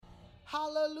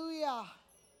Hallelujah.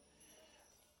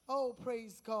 Oh,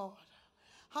 praise God.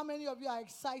 How many of you are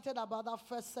excited about that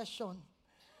first session?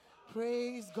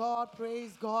 Praise God,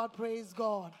 praise God, praise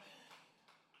God.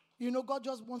 You know, God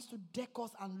just wants to deck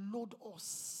us and load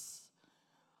us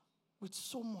with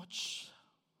so much.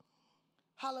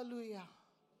 Hallelujah.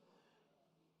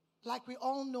 Like we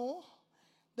all know,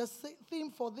 the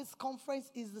theme for this conference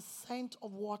is the scent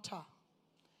of water.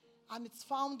 And it's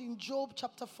found in Job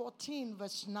chapter 14,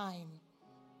 verse 9.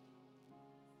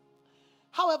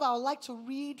 However, I would like to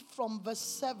read from verse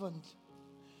 7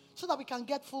 so that we can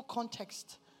get full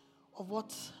context of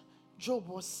what Job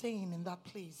was saying in that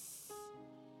place.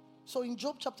 So in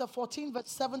Job chapter 14, verse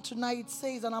 7 to 9, it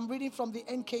says, and I'm reading from the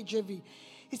NKJV,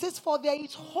 it says, "For there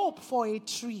is hope for a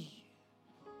tree,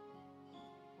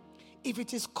 if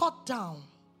it is cut down,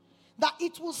 that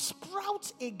it will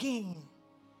sprout again,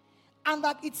 and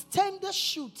that its tender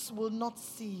shoots will not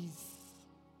cease.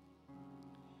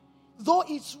 Though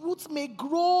its roots may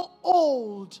grow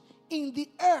old in the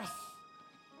earth,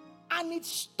 and its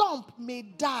stump may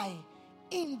die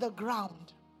in the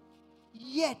ground,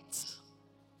 yet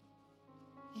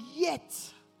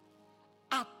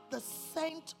at the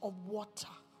scent of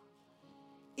water,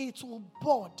 it will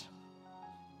bud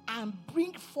and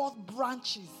bring forth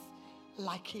branches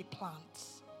like a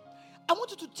plant." I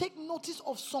want you to take notice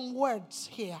of some words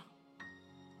here.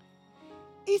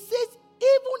 It says,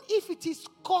 even if it is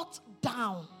cut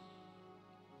down.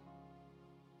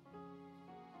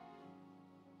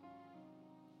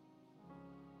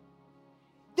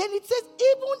 Then it says,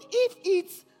 even if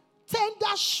its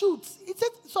tender shoots, it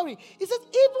says,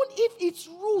 even if its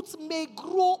roots may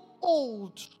grow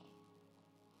old.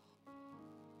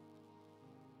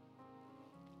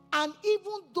 And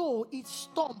even though its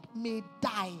stump may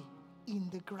die in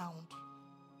the ground.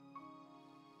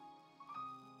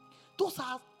 Those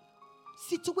are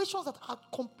situations that are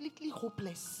completely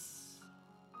hopeless.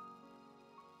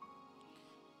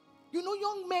 You know,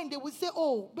 young men, they will say,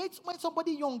 oh, when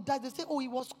somebody young dies, they say, oh, he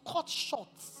was cut short.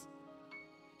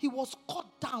 He was cut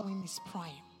down in his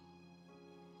prime.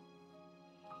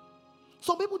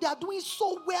 Some people, they are doing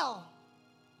so well.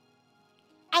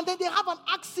 And then they have an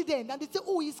accident and they say,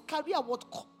 oh, his career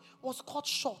was cut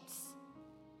short.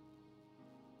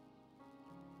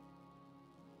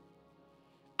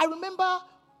 I remember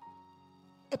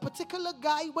a particular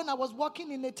guy when I was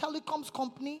working in a telecoms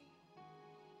company.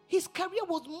 His career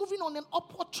was moving on an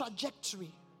upward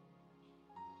trajectory.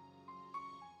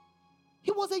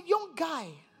 He was a young guy.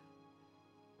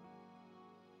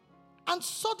 And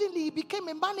suddenly he became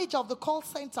a manager of the call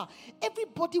center.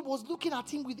 Everybody was looking at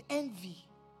him with envy.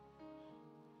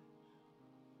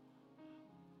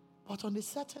 But on a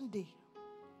certain day,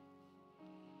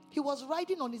 he was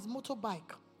riding on his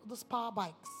motorbike, those power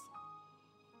bikes.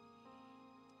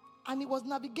 And he was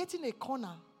navigating a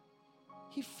corner.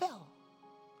 He fell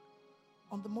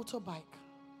on the motorbike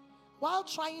while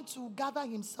trying to gather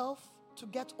himself to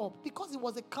get up. Because it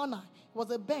was a corner, it was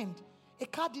a bend. A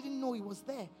car didn't know he was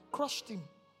there, crushed him.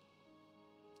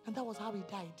 And that was how he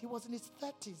died. He was in his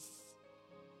 30s.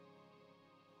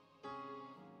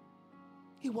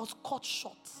 He was cut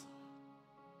short.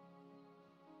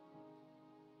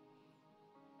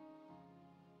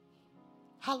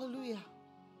 Hallelujah.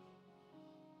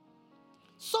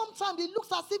 Sometimes it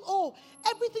looks as if, oh,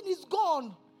 everything is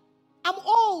gone. I'm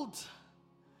old.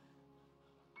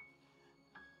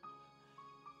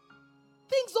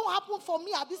 Things don't happen for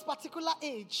me at this particular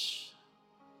age.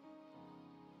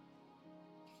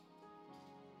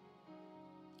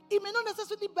 It may not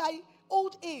necessarily be by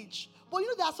old age. But you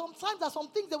know, there are some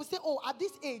things that we say, oh, at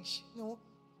this age, you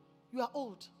are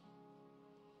old.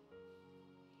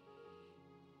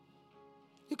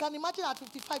 You can imagine at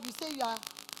 55, you say you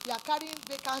are carrying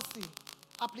vacancy,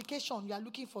 application, you are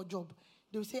looking for a job.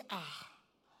 They will say,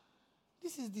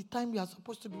 this is the time you are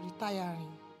supposed to be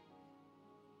retiring.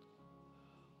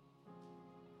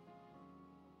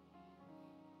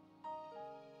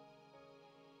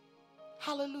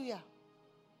 Hallelujah.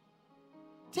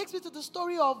 Takes me to the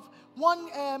story of one,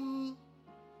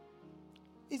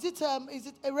 is it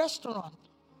a restaurant?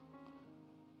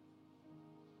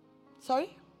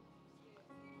 Sorry?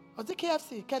 Was it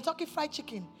KFC? Kentucky Fried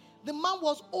Chicken. The man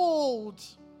was old.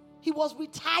 He was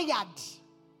retired.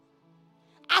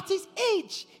 At his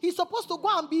age, he's supposed to go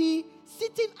and be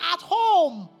sitting at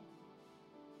home.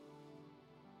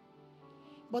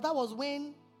 But that was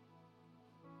when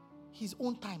his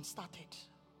own time started.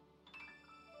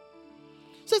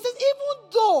 So it says, even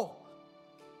though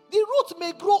the root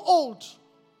may grow old,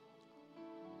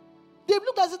 they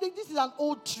look as if this is an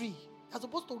old tree. You're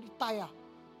supposed to retire.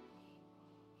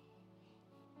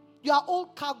 You are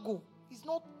old cargo. It's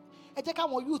not a take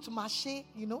on youth marché,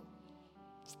 you know.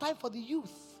 It's time for the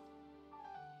youth.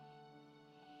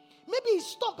 Maybe his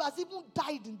stump has even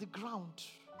died in the ground.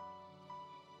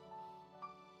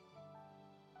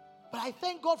 But I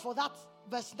thank God for that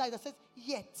verse 9 that says,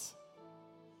 yet,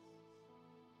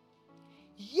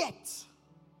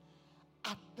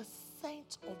 at the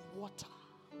scent of water,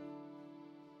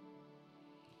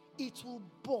 it will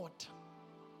bud.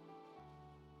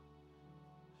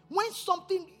 When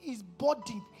something is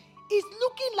budding, it's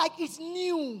looking like it's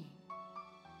new.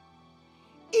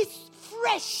 It's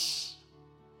fresh.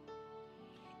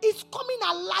 It's coming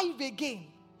alive again.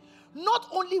 Not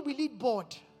only will it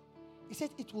bud, he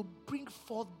said it will bring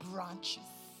forth branches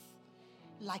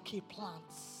like a plant.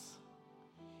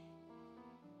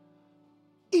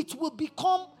 It will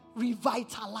become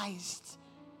revitalized,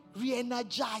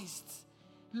 re-energized.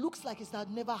 Looks like it's had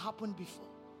never happened before.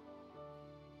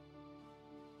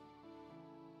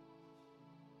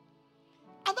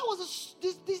 And that was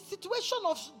the situation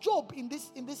of Job in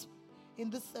this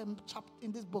chapter,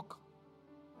 in this book.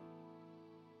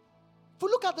 If we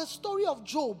look at the story of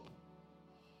Job,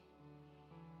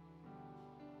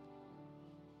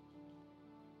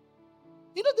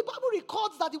 you know, the Bible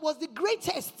records that he was the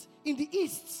greatest in the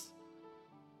East.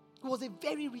 He was a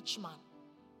very rich man.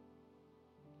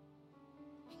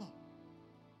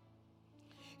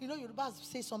 You know, Yorubas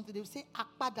say something. They will say,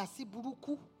 "Akpada si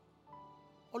buruku,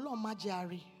 Ọlọ́run má jẹ́ a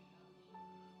rí."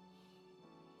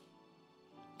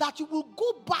 That you will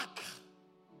go back.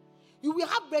 You will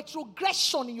have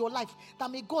retrogression in your life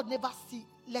that may God never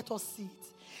let us see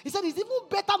it. He said it's even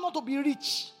better not to be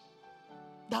rich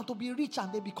than to be rich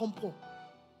and they become poor.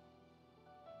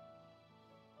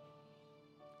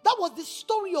 That was the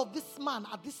story of this man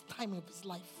at this time of his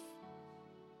life.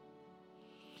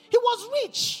 He was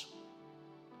rich.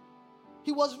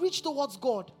 He was rich towards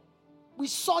God. We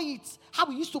saw it, how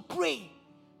he used to pray,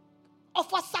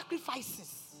 offer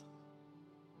sacrifices.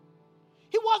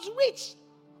 He was rich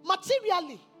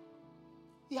materially.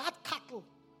 He had cattle.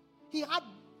 He had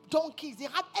donkeys. He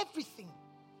had everything.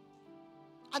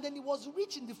 And then he was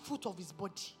rich in the fruit of his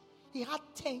body. He had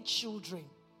 10 children.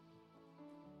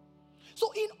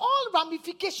 So in all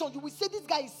ramifications, you will say this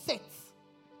guy is set.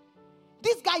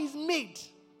 This guy is made.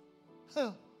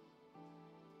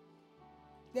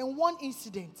 Then one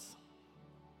incident.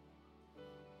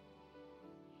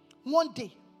 One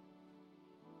day.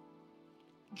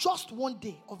 Just one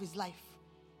day of his life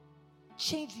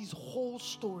changed his whole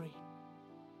story.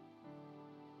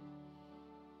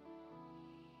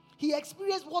 He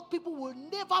experienced what people will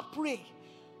never pray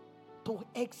to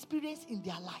experience in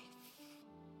their life.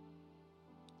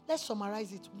 Let's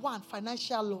summarize it. 1,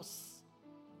 financial loss.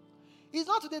 It's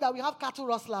not today that we have cattle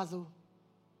rustlers.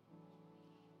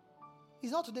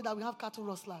 It's not today that we have cattle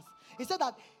rustlers. He said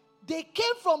that they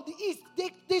came from the east.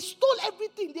 They stole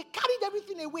everything. They carried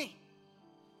everything away.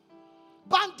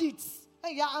 Bandits.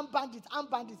 Yeah, I'm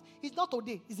bandits. It's not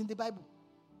today. It's in the Bible.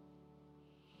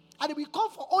 And they will come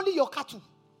for only your cattle.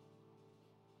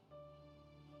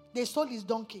 They stole his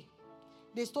donkey.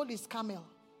 They stole his camel.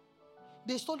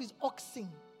 They stole his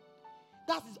oxen.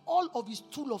 That is all of his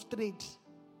tool of trade.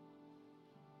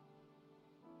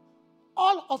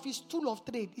 All of his tool of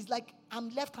trade is like, I'm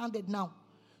left-handed now.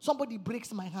 Somebody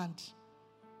breaks my hand.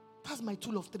 That's my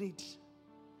tool of trade.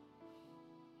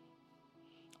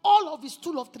 All of his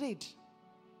tool of trade.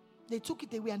 They took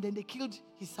it away and then they killed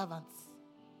his servants.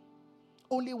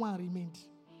 Only one remained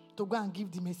to go and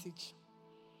give the message.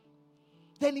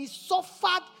 Then he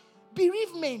suffered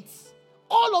bereavement.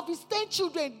 All of his 10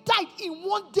 children died in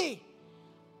one day.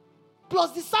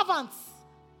 Plus the servants.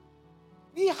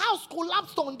 The house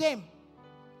collapsed on them.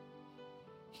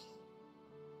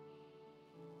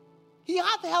 He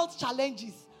had health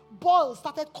challenges. Boils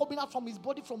started coming out from his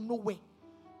body from nowhere.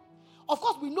 Of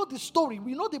course, we know the story.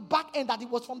 We know the back end that it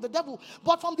was from the devil.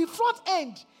 But from the front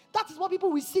end, that is what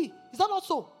people will see. Is that not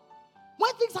so?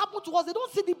 When things happen to us, they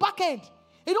don't see the back end.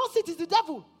 They don't see it is the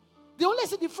devil. They only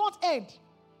see the front end.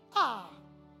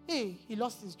 He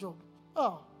lost his job.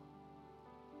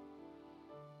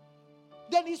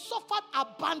 Then he suffered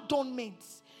abandonment.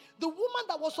 The woman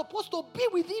that was supposed to be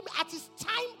with him at his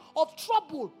time of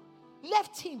trouble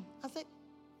left him and said,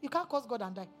 you can't curse God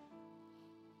and die.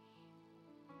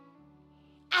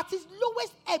 At his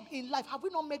lowest ebb in life, have we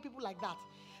not met people like that?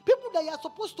 People that you are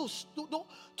supposed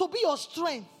to be your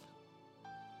strength.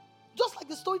 Just like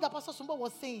the story that Pastor Sumba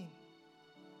was saying.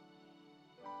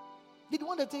 Did you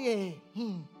want to say,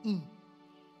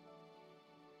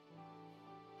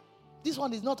 this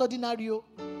one is not ordinary.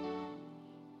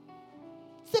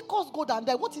 Say, curse God and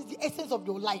die. What is the essence of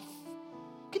your life?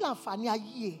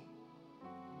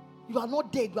 You You are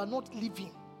not dead. You are not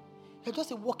living. You're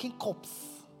just a walking corpse.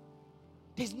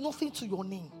 There's nothing to your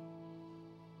name.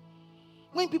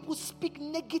 When people speak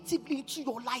negatively into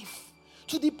your life,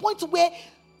 to the point where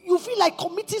you feel like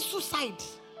committing suicide,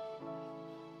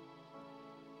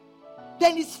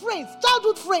 then his friends,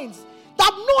 childhood friends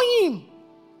that know him,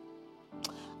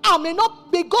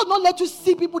 may God not let you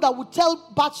see people that will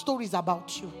tell bad stories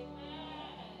about you.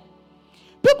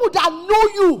 People that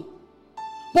know you,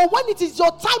 but when it is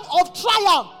your time of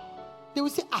trial, they will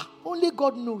say, only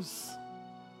God knows.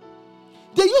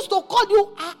 They used to call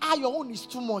you, your own is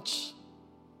too much.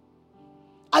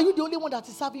 Are you the only one that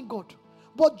is serving God?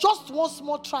 But just one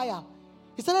small trial,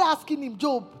 he started asking him,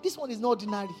 Job, this one is not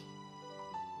ordinary.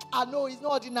 No, it's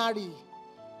not ordinary.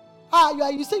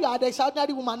 You say you are the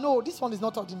extraordinary woman. No, this one is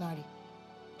not ordinary.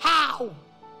 How?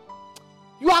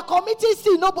 You are committing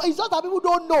sin. No, but it's just that people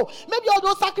don't know. Maybe you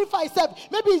don't sacrifice self.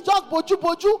 Maybe it's just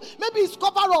boju. Maybe it's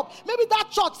cover up. Maybe that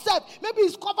church self. Maybe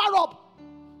it's cover up.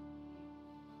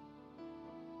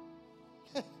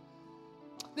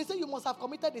 They say you must have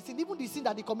committed the sin. Even the sin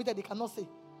that they committed, they cannot say.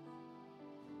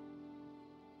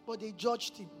 But they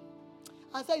judged him.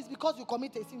 And said, it's because you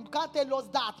committed sin. You can't tell us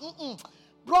that.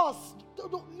 Bros,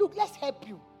 look, let's help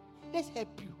you. Let's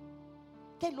help you.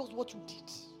 Tell us what you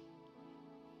did.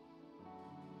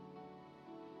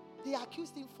 They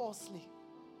accused him falsely.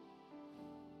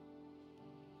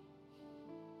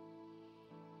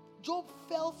 Job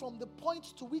fell from the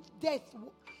point to which death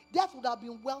would have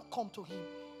been welcome to him.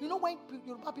 You know when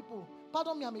Yoruba people,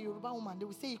 pardon me, I'm a Yoruba woman, they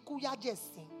will say, Ikuya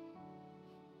Jesin.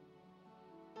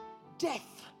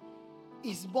 Death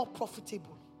is more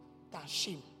profitable than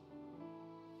shame.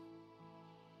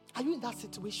 Are you in that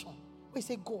situation where you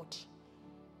say, God,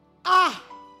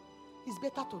 it's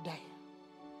better to die.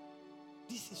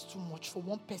 This is too much for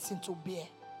one person to bear.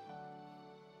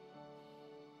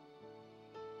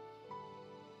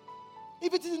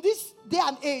 If it is in this day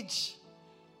and age,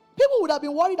 people would have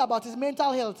been worried about his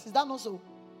mental health. Is that not so?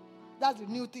 That's the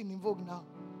new thing in vogue now.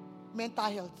 Mental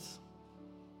health.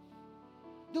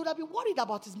 They would have been worried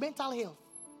about his mental health.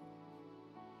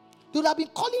 They would have been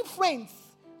calling friends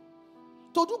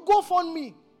to do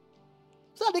GoFundMe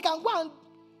so that they can go and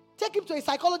take him to a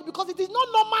psychologist, because it is not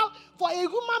normal for a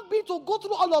human being to go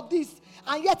through all of this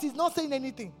and yet he's not saying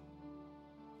anything.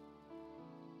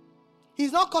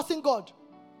 He's not cursing God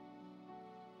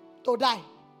to die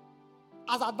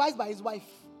as advised by his wife.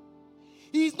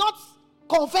 He is not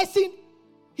confessing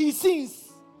his sins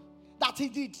that he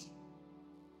did.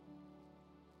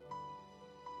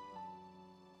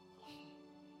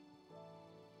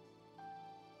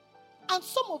 And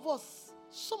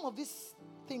some of these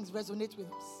things resonate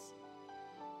with us.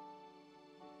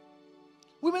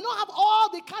 We may not have all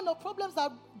the kind of problems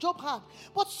that Job had,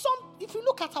 but if you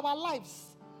look at our lives,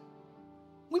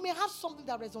 we may have something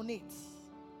that resonates.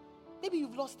 Maybe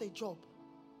you've lost a job.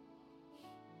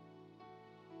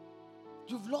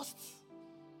 You've lost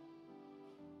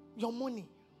your money.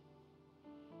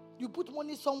 You put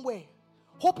money somewhere,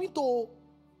 hoping to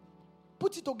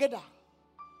put it together.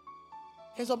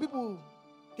 And some people,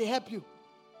 they help you.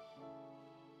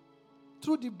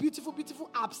 Through the beautiful, beautiful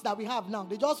apps that we have now.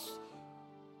 They just,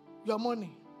 your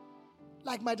money.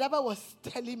 Like my driver was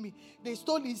telling me, they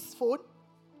stole his phone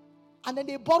and then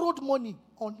they borrowed money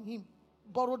on him.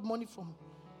 Borrowed money from him.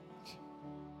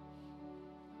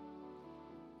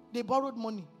 They borrowed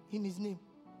money in his name.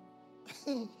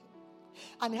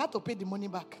 And he had to pay the money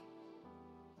back.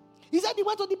 He said he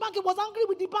went to the bank. He was angry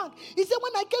with the bank. He said,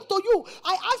 when I came to you,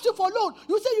 I asked you for loan.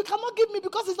 You said you cannot give me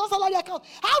because it's not salary account.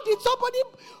 How did somebody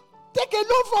take a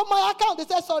loan from my account? They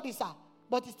said, sorry, sir.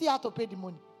 But he still had to pay the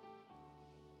money.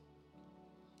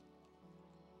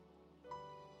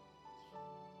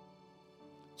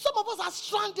 Some of us are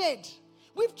stranded.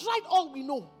 We've tried all we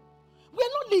know. We're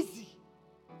not lazy.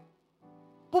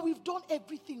 But we've done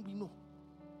everything we know.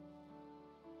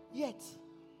 Yet,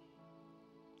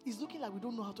 it's looking like we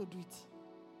don't know how to do it.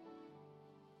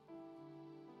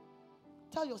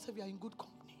 Tell yourself you are in good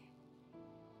company.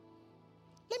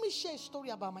 Let me share a story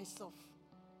about myself.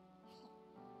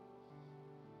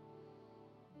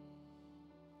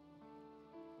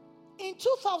 In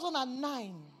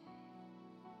 2009,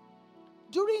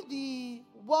 during the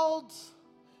world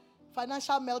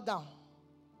financial meltdown,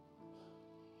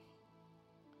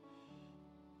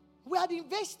 we had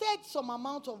invested some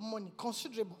amount of money,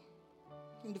 considerable,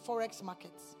 in the forex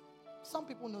markets. Some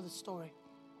people know the story.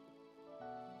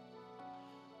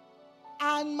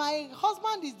 And my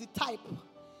husband is the type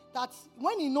that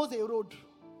when he knows a road,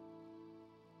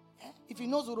 if he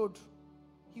knows the road,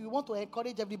 he will want to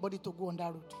encourage everybody to go on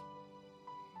that road.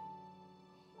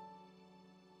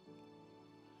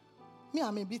 Me,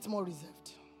 I'm a bit more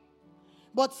reserved.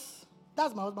 But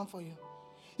that's my husband for you.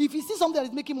 If he sees something that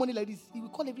is making money like this, he will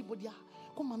call everybody,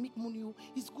 come and make money. Oh.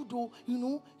 It's good, oh, you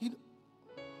know.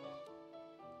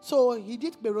 So he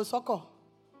did Bero Soccer.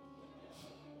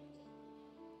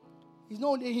 It's not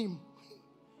only him.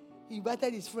 He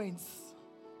invited his friends.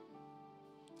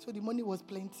 So the money was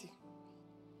plenty.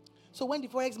 So when the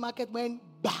forex market went,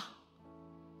 bah,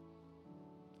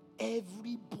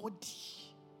 everybody,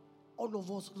 all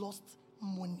of us lost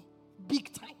money.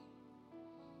 Big time.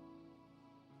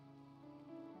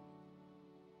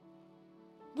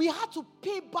 We had to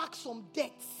pay back some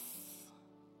debts.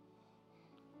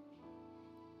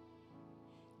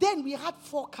 Then we had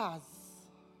 4 cars.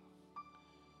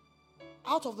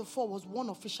 Out of the 4 was 1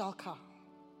 official car.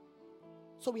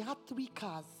 So we had 3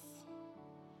 cars.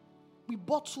 We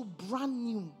bought 2 brand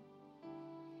new.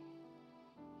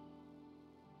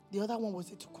 The other one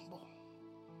was a Tukumbo.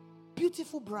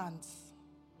 Beautiful brands.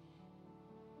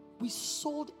 We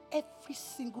sold every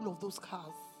single of those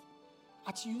cars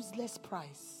at useless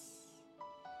price.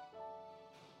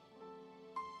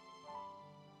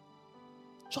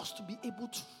 Just to be able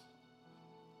to.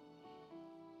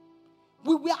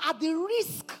 We were at the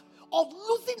risk of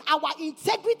losing our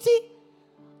integrity,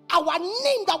 our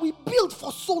name that we built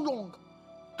for so long,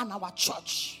 and our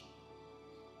church.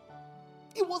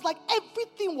 It was like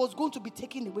everything was going to be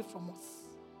taken away from us.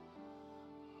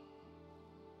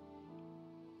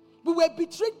 We were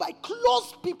betrayed by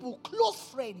close people, close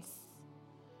friends.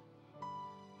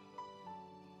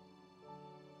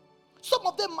 Some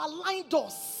of them maligned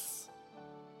us,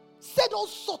 said all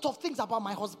sorts of things about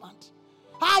my husband.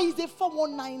 He's a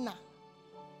 419er.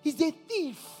 He's a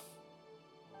thief.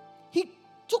 He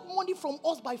took money from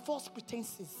us by false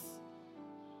pretenses.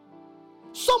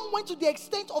 Some went to the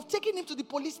extent of taking him to the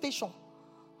police station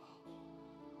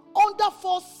under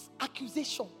false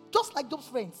accusation, just like those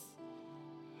friends.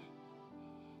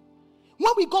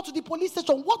 When we got to the police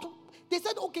station, they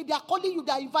said, okay, they are calling you,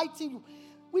 they are inviting you.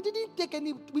 We didn't take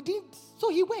any, so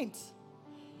he went.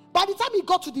 By the time he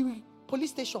got to the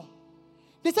police station,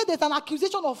 they said there's an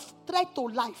accusation of threat to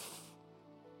life.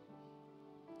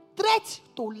 Threat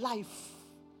to life.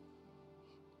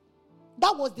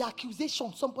 That was the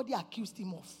accusation somebody accused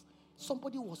him of.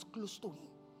 Somebody was close to him.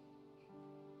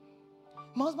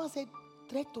 My husband said,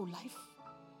 threat to life?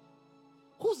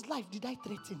 Whose life did I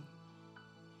threaten?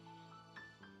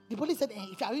 The police said,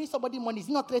 if you are owing somebody money, it's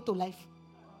not threat to life.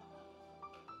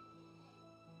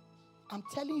 I'm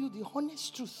telling you the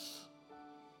honest truth.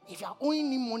 If you are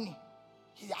owing him money,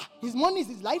 his money is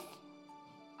his life.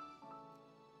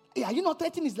 Are you not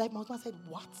threatening his life? My husband said,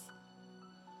 what?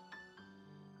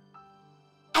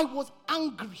 I was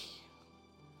angry.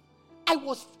 I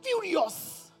was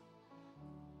furious.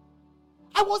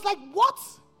 I was like, what?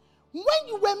 When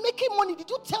you were making money, did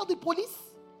you tell the police?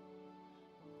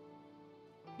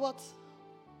 But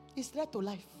it's threat to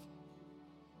life.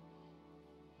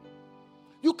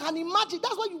 You can imagine.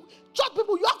 That's why church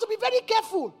people, you have to be very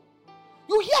careful.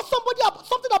 You hear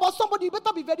something about somebody, you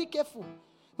better be very careful.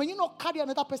 When you not carry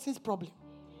another person's problem.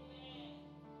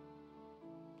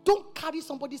 Don't carry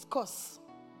somebody's curse.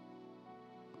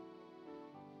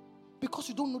 Because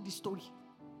you don't know the story.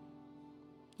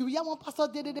 You hear one pastor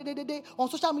on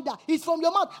social media. It's from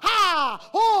your mouth.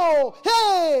 Oh,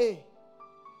 hey.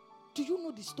 Do you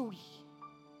know the story?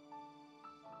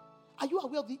 Are you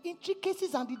aware of the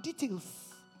intricacies and the details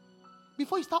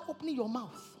before you start opening your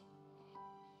mouth?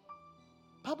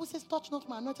 Bible says, touch not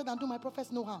my anointed and do my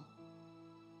prophets no harm.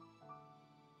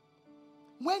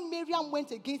 When Miriam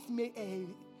went against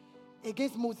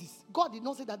Moses, God did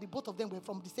not say that the both of them were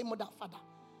from the same mother and father.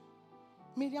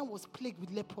 Miriam was plagued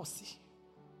with leprosy.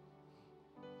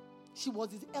 She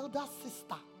was his elder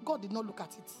sister. God did not look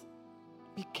at it.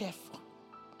 Be careful.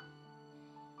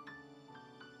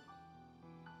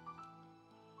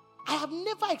 I have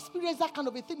never experienced that kind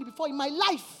of a thing before in my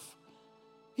life.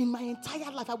 In my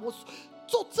entire life, I was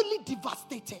totally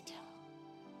devastated.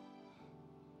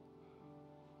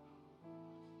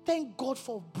 Thank God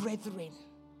for brethren.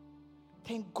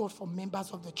 Thank God for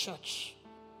members of the church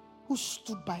who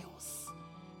stood by us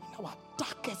in our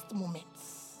darkest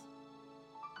moments.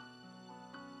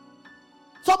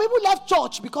 Some people left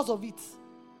church because of it.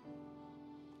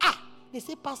 They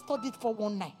say pastor did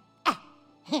 419.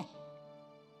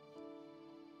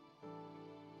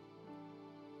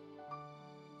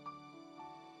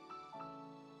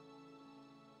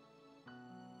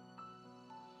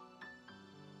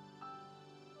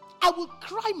 I will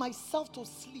cry myself to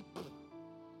sleep.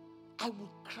 I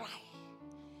will cry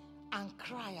and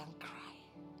cry and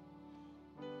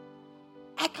cry.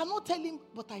 I cannot tell him,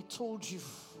 but I told you.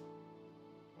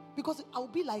 Because I'll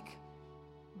be like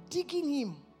digging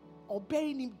him or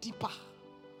burying him deeper.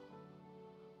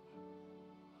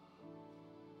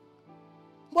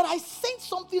 But I sensed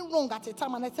something wrong at a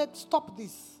time and I said, stop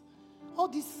this. All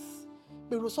this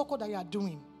berosoko that you are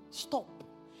doing, stop.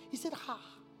 He said,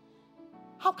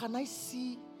 how can I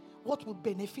see what will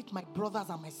benefit my brothers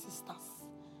and my sisters?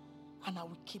 And I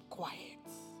will keep quiet.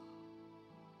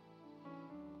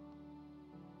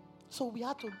 So we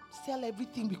had to sell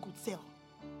everything we could sell.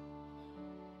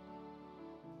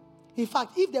 In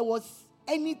fact, if there was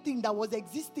anything that was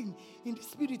existing in the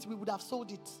spirit, we would have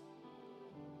sold it.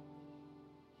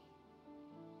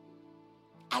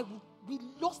 We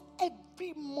lost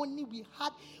every money we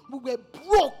had. We were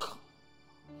broke.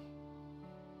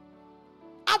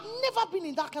 I'd never been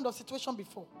in that kind of situation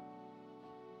before.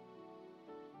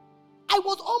 I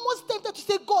was almost tempted to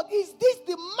say, God, is this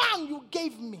the man you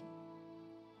gave me?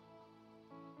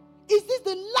 Is this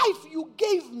the life you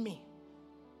gave me?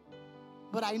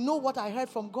 But I know what I heard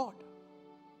from God.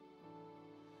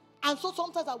 And so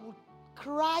sometimes I would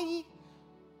cry.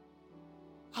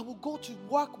 I would go to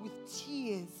work with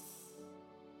tears.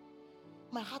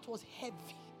 My heart was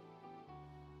heavy.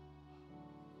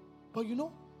 But you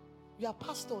know, you are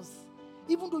pastors.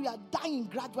 Even though you are dying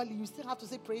gradually, you still have to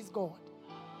say, praise God.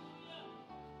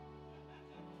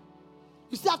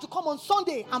 You still have to come on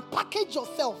Sunday and package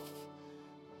yourself.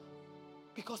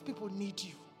 Because people need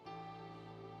you.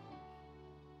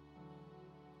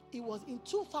 It was in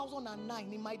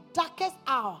 2009, in my darkest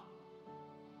hour,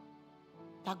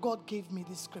 that God gave me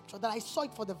this scripture, that I saw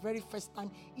it for the very first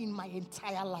time in my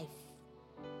entire life.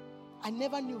 I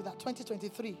never knew that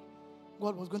 2023,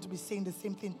 God was going to be saying the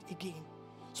same thing again.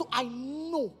 So I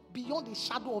know beyond a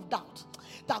shadow of doubt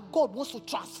that God wants to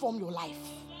transform your life.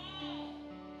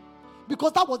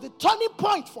 Because that was the turning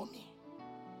point for me.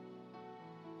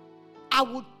 I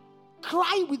would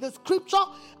cry with the scripture.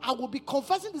 I would be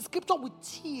confessing the scripture with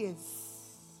tears.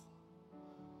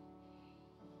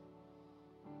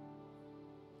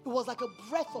 It was like a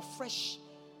breath of fresh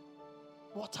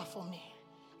water for me.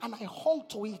 And I hung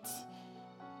to it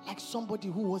like somebody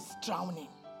who was drowning.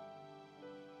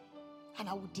 And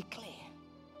I would declare,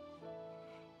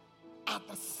 at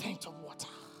the scent of water,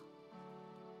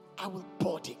 I will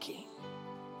board again.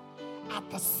 At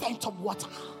the scent of water,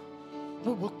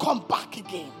 we will come back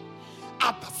again.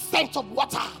 At the scent of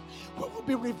water, we will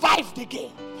be revived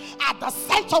again. At the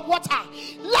scent of water,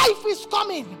 life is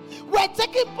coming. We're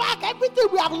taking back everything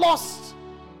we have lost.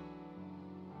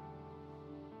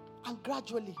 And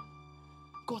gradually,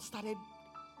 God started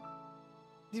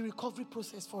the recovery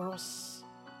process for us.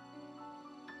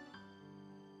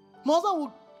 My husband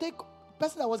would take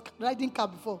person that was riding car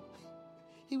before.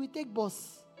 He would take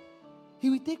bus. He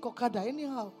would take Okada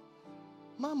anyhow.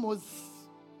 Mom was,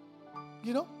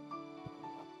 you know,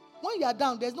 when you are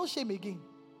down, there's no shame again.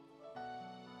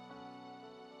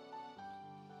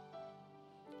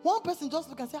 One person just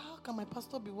look and say, how can my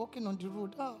pastor be walking on the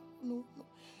road? No.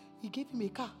 He gave him a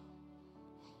car.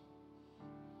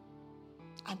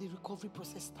 And the recovery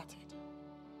process started.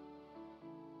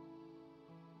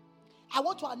 I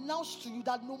want to announce to you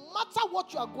that no matter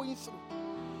what you are going through,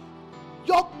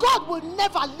 your God will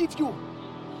never leave you.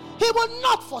 He will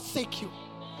not forsake you.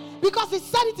 Because he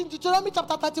said it in Deuteronomy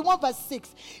chapter 31 verse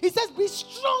 6. He says, be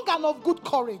strong and of good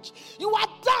courage. You are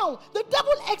down. The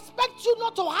devil expects you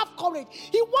not to have courage.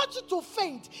 He wants you to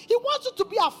faint. He wants you to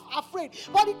be afraid.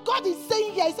 But God is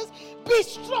saying here, he says, be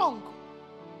strong.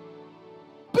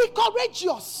 Be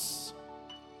courageous.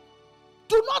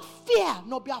 Do not fear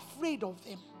nor be afraid of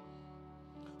them.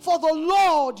 For the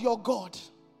Lord your God,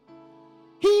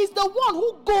 he is the one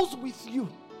who goes with you.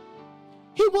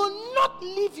 He will not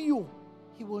leave you.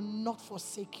 He will not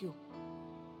forsake you.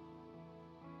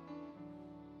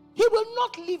 He will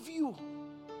not leave you.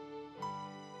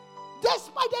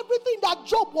 Despite everything that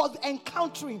Job was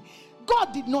encountering,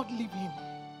 God did not leave him.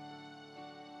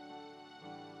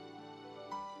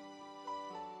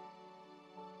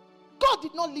 God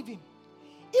did not leave him.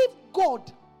 If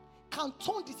God can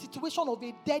turn the situation of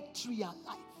a dead tree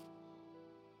alive,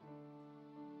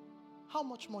 how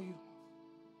much more you?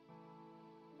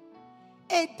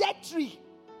 A dead tree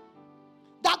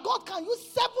that God can use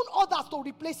 7 others to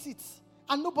replace it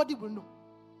and nobody will know.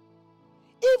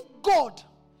 If God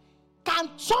can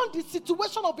turn the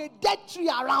situation of a dead tree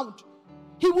around,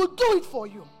 he will do it for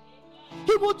you.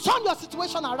 He will turn your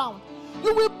situation around.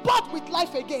 You will bud with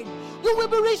life again. You will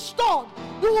be restored.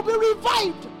 You will be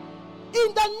revived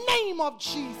in the name of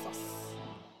Jesus.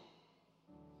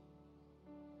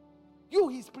 You,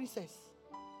 his princess,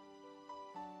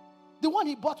 the one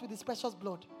he bought with his precious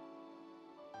blood.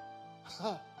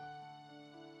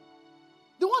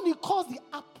 The one he calls the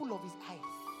apple of his eyes.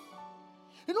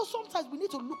 You know, sometimes we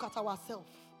need to look at ourselves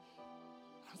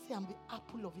and say, I'm the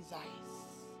apple of his eyes.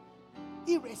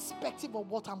 Irrespective of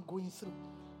what I'm going through,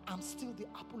 I'm still the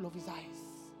apple of his eyes.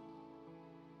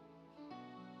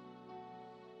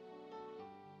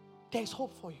 There is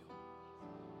hope for you.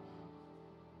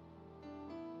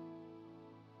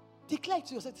 Declare it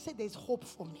to yourself. Say, there is hope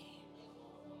for me.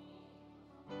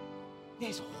 There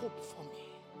is hope for me.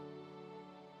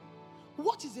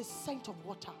 What is a scent of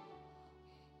water?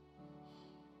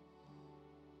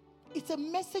 It's a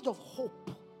message of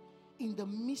hope in the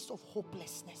midst of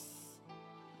hopelessness.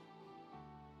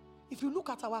 If you look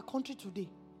at our country today,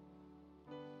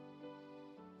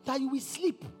 that you will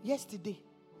sleep yesterday,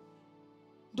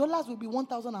 dollars will be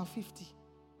 1,050,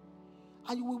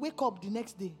 and you will wake up the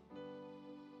next day,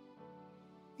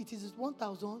 it is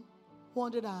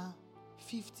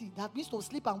 1,150. That means to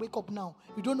sleep and wake up now,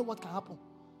 you don't know what can happen.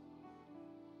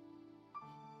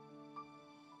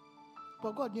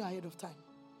 But God knew ahead of time.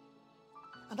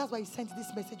 And that's why he sent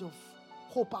this message of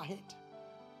hope ahead.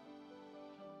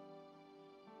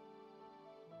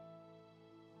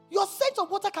 Your sense of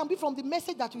water can be from the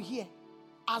message that you hear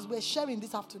as we're sharing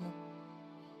this afternoon.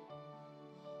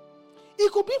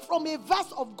 It could be from a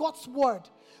verse of God's word,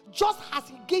 just as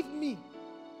he gave me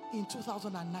in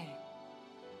 2009.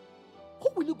 Who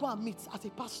will you go and meet as a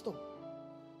pastor?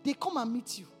 They come and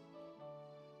meet you.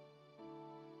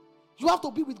 You have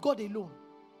to be with God alone.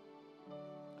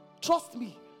 Trust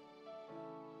me.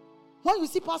 When you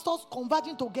see pastors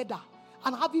converging together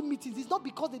and having meetings, it's not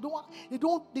because they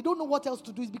don't know what else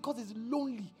to do. It's because it's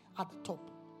lonely at the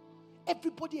top.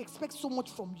 Everybody expects so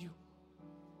much from you.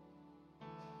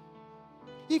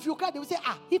 If you cry, they will say,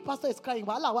 if pastor is crying,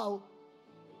 wow.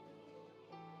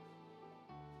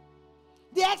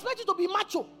 They expect you to be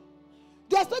macho.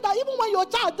 They expect that even when your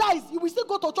child dies, you will still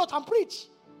go to church and preach.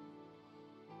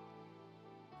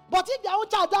 But if their own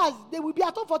child dies, they will be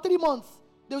at home for 3 months.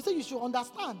 They will say you should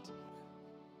understand.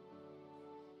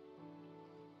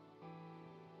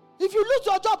 If you lose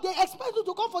your job, they expect you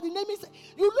to come for the naming.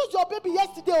 You lose your baby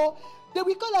yesterday, they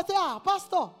will call and say,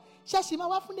 pastor, Shashima,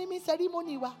 what for naming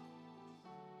ceremony?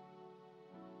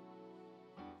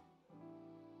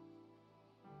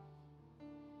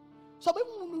 Some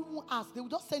people won't ask, they will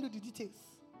just send you the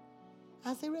details.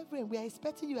 And say, Reverend, we are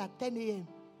expecting you at 10 a.m.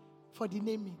 for the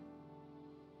naming.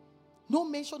 No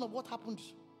mention of what happened.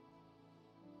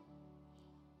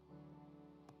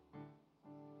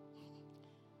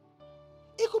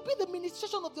 It could be the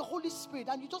ministration of the Holy Spirit,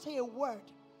 and you just hear a word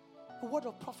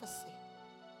of prophecy.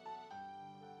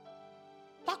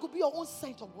 That could be your own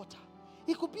scent of water.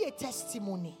 It could be a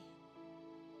testimony.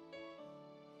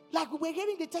 Like we're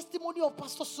hearing the testimony of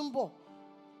Pastor Sumbo.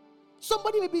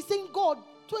 Somebody may be saying, God,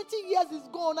 20 years is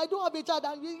gone. I don't have a child.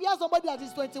 And you hear somebody that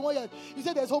is 21 years. You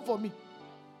say, there's hope for me.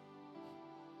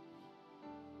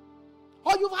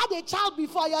 Or you've had a child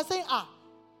before. You're saying,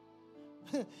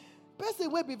 person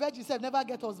will be virgin said never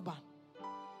get husband.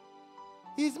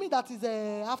 It's me that is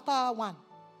after 1.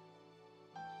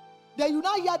 Then you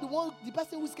now hear the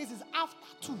person whose case is after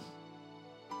 2.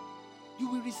 You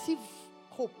will receive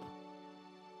hope.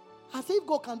 And say if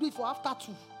God can do it for after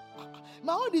 2.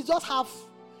 My own is just half.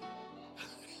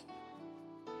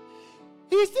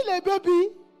 He's still a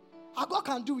baby. And God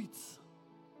can do it.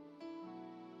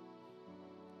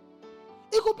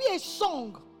 It could be a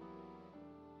song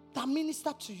that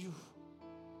ministered to you.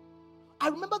 I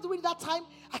remember during that time,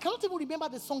 I cannot even remember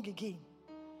the song again.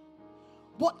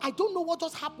 But I don't know what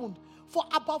just happened. For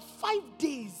about 5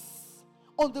 days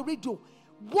on the radio,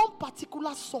 one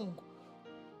particular song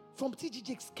from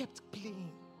TGJX kept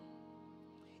playing.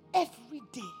 Every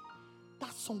day,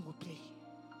 that song would play.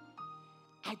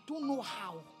 I don't know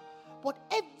how. But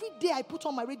every day I put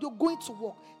on my radio going to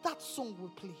work, that song will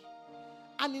play.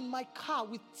 And in my car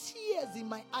with tears in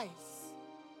my eyes,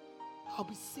 I'll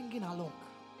be singing along.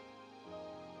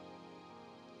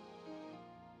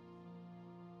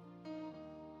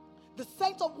 The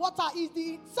scent of water is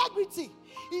the integrity.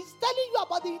 It's telling you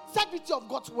about the integrity of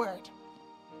God's word.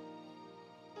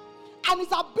 And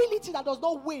its ability that does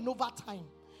not wane over time.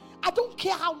 I don't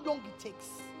care how long it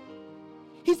takes.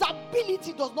 His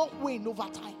ability does not wane over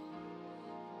time.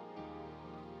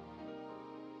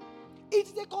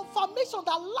 It's the confirmation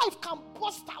that life can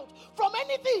burst out from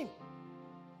anything.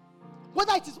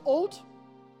 Whether it is old,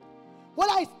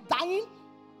 whether it's dying,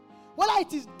 whether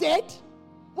it is dead,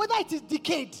 whether it is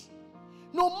decayed.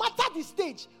 No matter the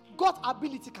stage, God's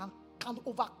ability can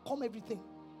overcome everything.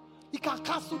 He can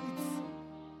cancel it.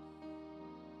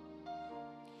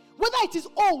 Whether it is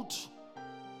old,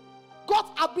 God's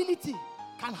ability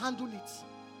can handle it.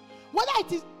 Whether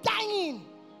it is dying,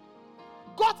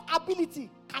 God's ability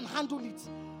can handle it.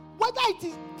 Whether it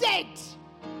is dead,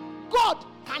 God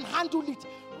can handle it.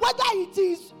 Whether it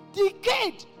is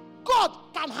decayed, God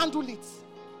can handle it.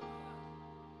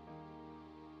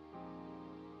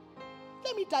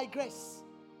 Let me digress.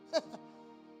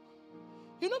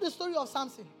 You know the story of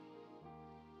Samson?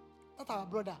 That's our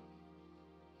brother.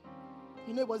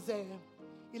 You know, it was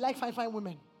he liked fine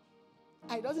women.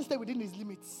 And he doesn't stay within his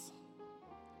limits.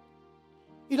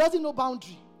 He doesn't know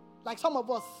boundary. Like some of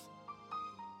us.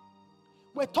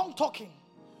 We're tongue talking.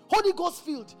 Holy Ghost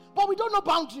filled. But we don't know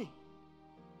boundary.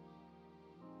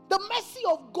 The mercy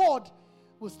of God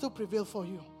will still prevail for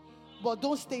you. But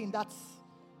don't stay in that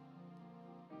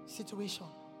situation.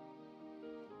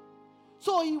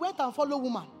 So he went and followed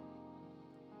woman.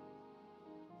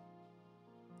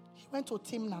 He went to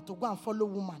Timnah to go and follow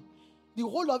woman. The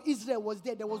whole of Israel was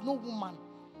there. There was no woman.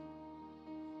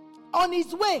 On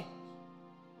his way,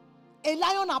 a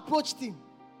lion approached him.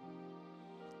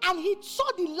 And he saw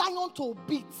the lion to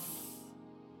bits.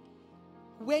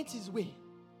 Went his way.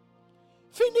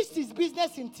 Finished his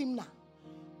business in Timnah.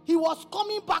 He was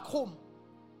coming back home.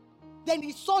 Then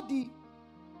he saw the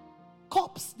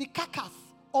corpse, the carcass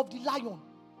of the lion.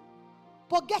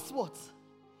 But guess what?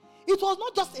 It was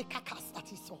not just a carcass that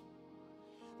he saw.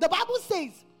 The Bible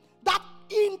says that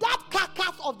in that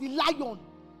carcass of the lion,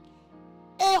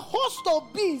 a host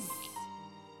of bees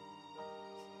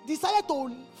decided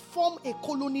to form a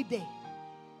colony there.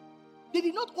 They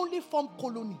did not only form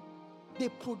colony, they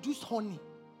produced honey.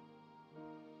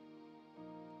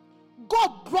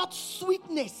 God brought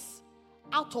sweetness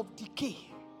out of decay.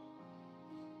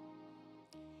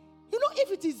 You know,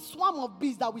 if it is swarm of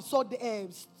bees that we saw, the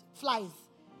flies,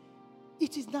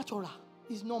 it is natural.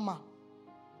 It's normal.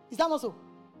 Is that not so?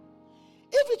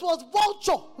 If it was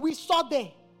vulture we saw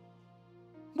there,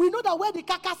 we know that where the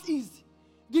carcass is,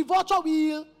 the vulture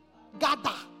will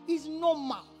gather. It's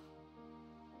normal.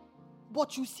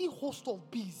 But you see host of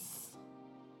bees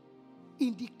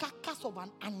in the carcass of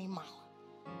an animal.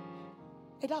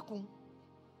 Edakun,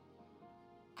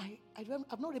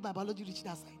 I've not read my biology reach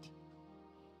that side.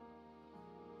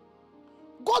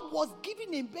 God was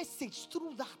giving a message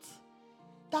through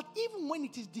that even when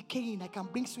it is decaying, I can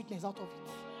bring sweetness out of it.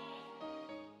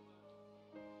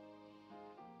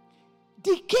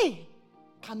 Decay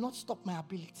cannot stop my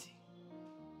ability.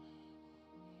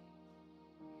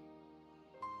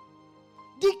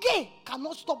 Decay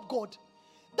cannot stop God.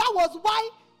 That was why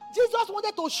Jesus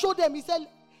wanted to show them. He said,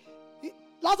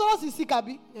 Lazarus is sick,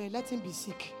 Abi. Yeah, let him be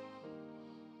sick.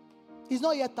 It's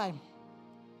not yet time.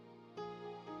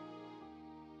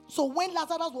 So when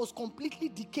Lazarus was completely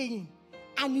decaying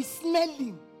and he's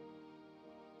smelling,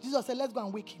 Jesus said, let's go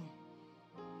and wake him.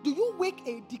 Do you wake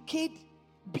a decayed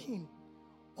being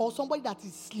or somebody that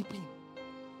is sleeping?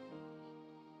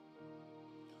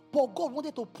 But God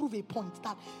wanted to prove a point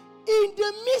that in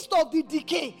the midst of the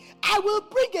decay, I will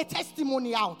bring a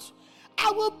testimony out.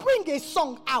 I will bring a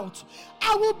song out.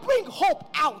 I will bring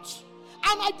hope out.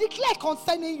 And I declare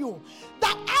concerning you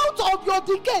that out of your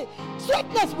decay,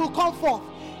 sweetness will come forth.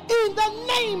 In the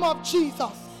name of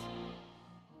Jesus.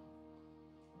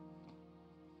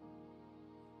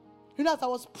 You know, as I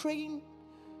was praying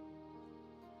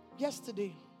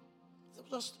yesterday, I was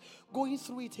just going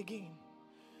through it again.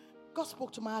 God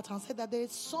spoke to my heart and said that there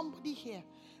is somebody here.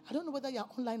 I don't know whether you are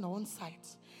online or on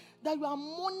site, that you are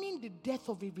mourning the death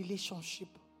of a relationship.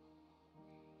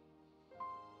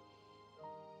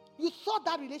 You thought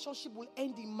that relationship will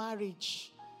end in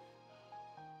marriage.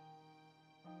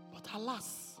 But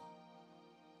alas,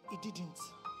 it didn't.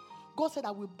 God said,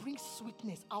 I will bring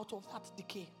sweetness out of that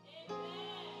decay.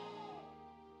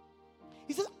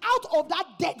 He says, out of that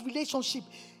dead relationship,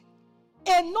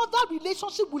 another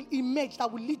relationship will emerge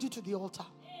that will lead you to the altar.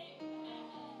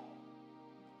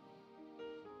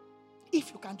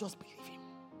 If you can just believe him.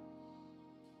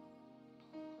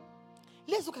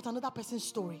 Let's look at another person's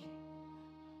story.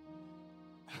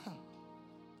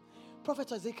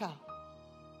 Prophet Ezekiel,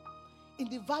 in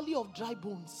the valley of dry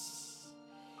bones.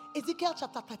 Ezekiel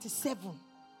chapter 37.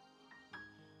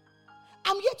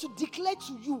 I'm here to declare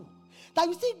to you that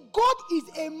you see, God is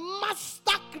a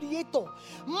master creator,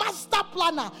 master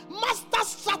planner, master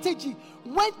strategy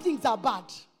when things are bad.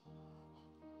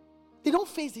 They don't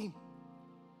face him.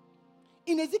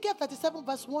 In Ezekiel 37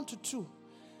 verse 1 to 2,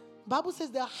 the Bible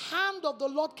says, the hand of the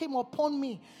Lord came upon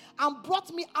me and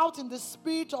brought me out in the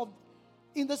spirit of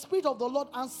the Lord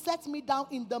and set me down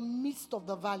in the midst of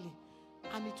the valley.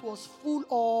 And it was full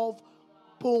of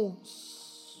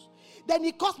bones. Then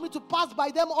he caused me to pass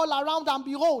by them all around, and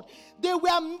behold, there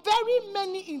were very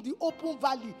many in the open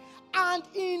valley. And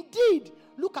indeed,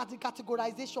 look at the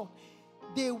categorization.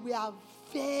 they were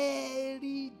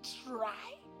very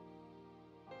dry.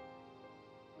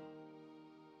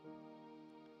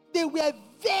 They were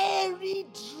very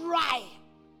dry.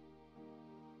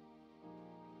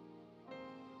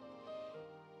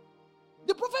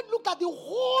 The prophet looked at the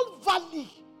whole valley,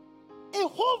 a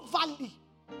whole valley,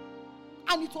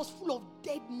 and it was full of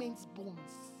dead men's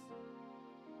bones.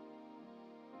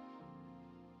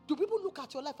 Do people look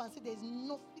at your life and say, there's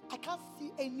nothing, I can't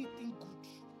see anything good?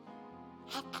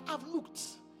 I've looked.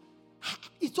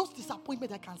 It's just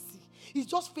disappointment I can see. It's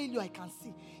just failure I can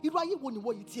see.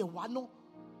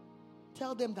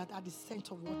 Tell them that at the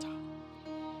scent of water.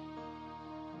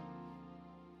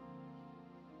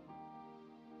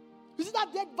 You see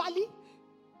that dead valley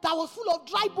that was full of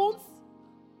dry bones?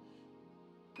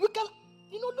 We can,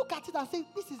 look at it and say,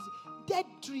 this is dead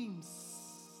dreams.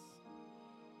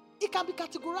 It can be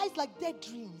categorized like dead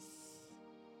dreams,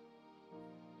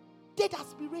 dead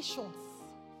aspirations,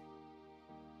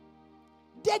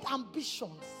 dead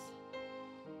ambitions,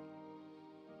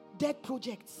 dead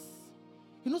projects.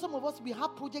 Some of us, we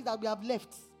have projects that we have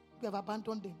left. We have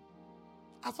abandoned them.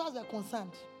 As far as we are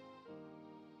concerned,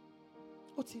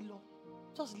 Otilo,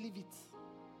 just leave it.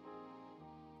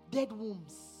 Dead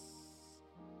wombs.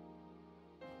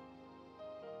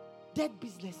 Dead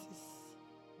businesses.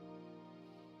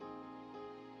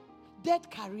 Dead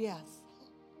careers.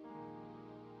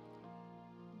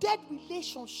 Dead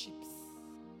relationships.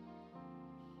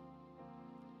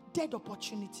 Dead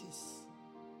opportunities.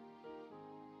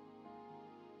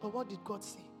 But what did God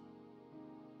say?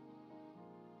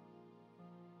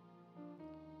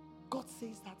 God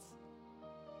says that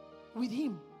with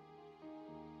him,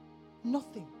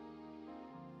 nothing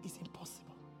is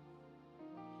impossible.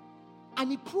 And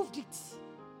he proved it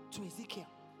to Ezekiel.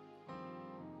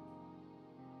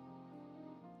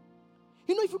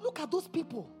 If you look at those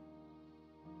people,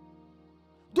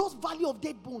 those valley of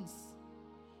dead bones,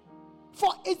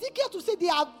 for Ezekiel to say they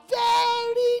are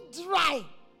very dry,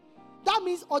 that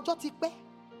means Ojotikpe.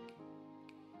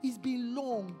 It's been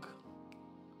long.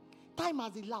 Time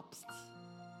has elapsed.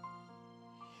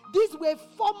 These were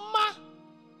former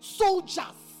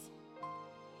soldiers,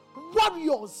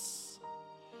 warriors,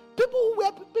 people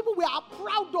we are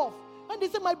proud of. And they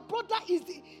say, my brother is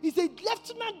a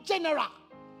lieutenant general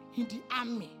in the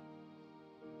army.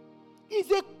 He's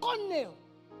a colonel.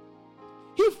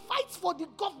 He fights for the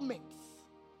government.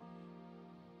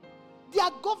 Their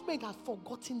government has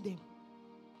forgotten them.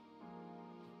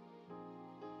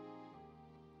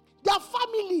 Their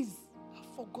families have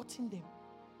forgotten them.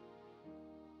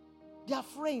 Their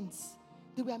friends,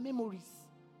 they were memories.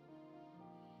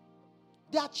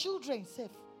 Their children,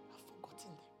 have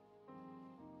forgotten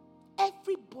them.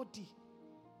 Everybody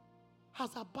has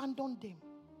abandoned them.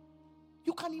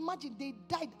 You can imagine they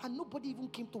died and nobody even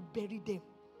came to bury them.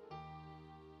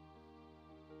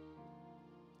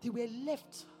 They were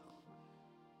left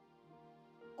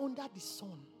under the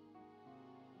sun,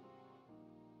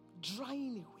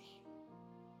 drying away.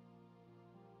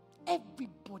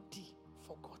 Everybody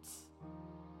forgot,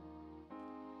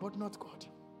 but not God.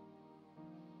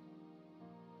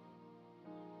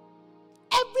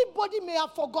 Everybody may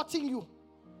have forgotten you.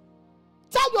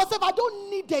 Tell yourself, I don't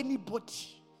need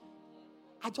anybody.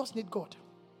 I just need God.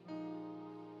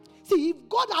 See, if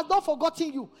God has not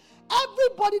forgotten you,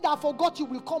 everybody that forgot you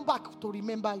will come back to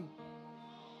remember you.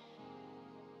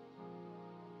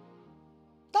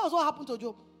 That was what happened to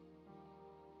Job.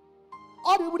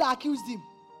 All the people that accused him,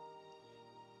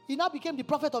 he now became the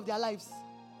prophet of their lives.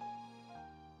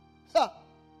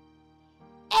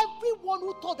 Everyone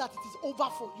who thought that it is over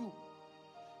for you,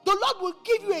 the Lord will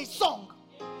give you a song.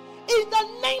 In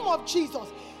the name of Jesus,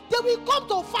 they will come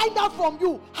to find out from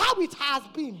you how it has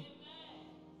been.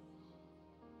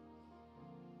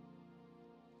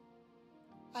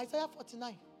 Isaiah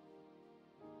 49,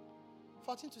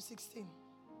 14 to 16.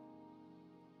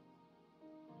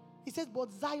 He says, but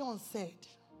Zion said,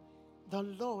 the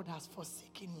Lord has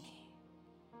forsaken me,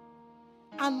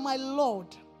 and my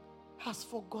Lord has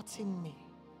forgotten me.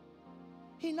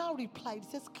 He now replied, he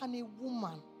says, can a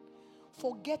woman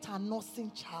forget her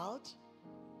nursing child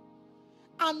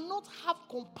and not have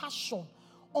compassion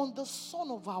on the son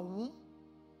of her womb?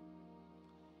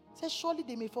 He says, surely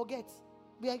they may forget.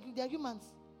 They are humans.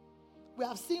 We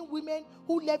have seen women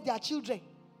who left their children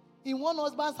in one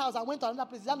husband's house and went to another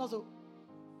place. Is that not so?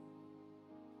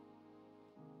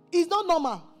 It's not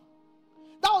normal.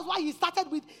 That was why he started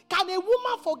with, can a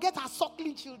woman forget her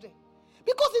suckling children?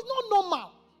 Because it's not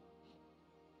normal.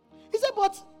 He said,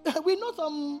 but we know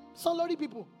some Solori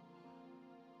people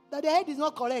that their head is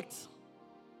not correct.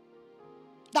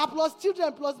 That plus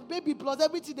children, plus baby, plus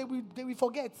everything they will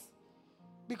forget.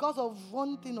 because of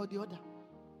one thing or the other.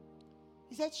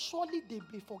 He said, surely they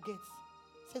may forget.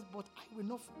 He says, but I will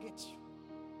not forget you.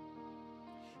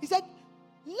 He said,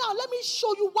 now let me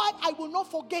show you why I will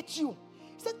not forget you.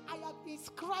 He said, I have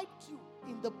inscribed you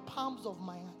in the palms of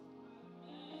my hand.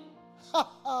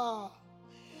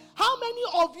 How many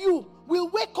of you will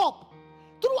wake up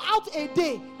throughout a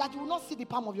day that you will not see the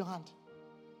palm of your hand?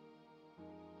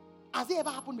 Has it ever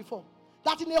happened before?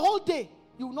 That in a whole day,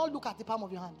 you will not look at the palm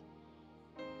of your hand.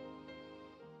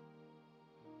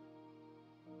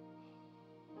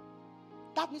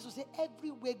 That means to say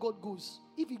everywhere God goes,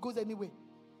 if he goes anywhere,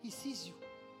 he sees you.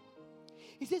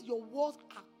 He says your walls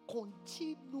are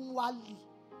continually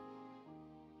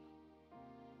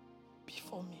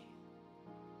before me.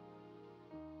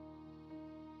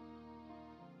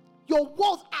 Your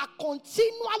walls are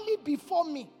continually before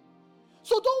me.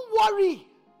 So don't worry.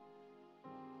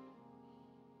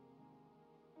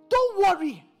 Don't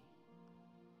worry.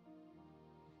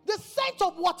 The scent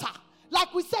of water,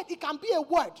 like we said, it can be a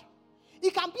word.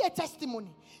 It can be a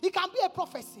testimony. It can be a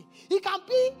prophecy. It can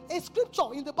be a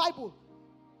scripture in the Bible.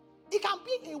 It can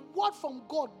be a word from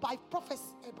God by prophecy,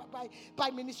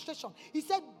 by ministration. He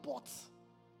said, but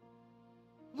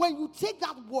when you take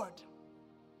that word,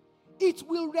 it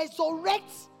will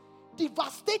resurrect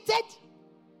devastated,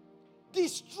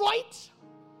 destroyed,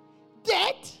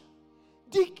 dead,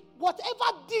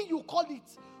 whatever D you call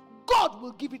it, God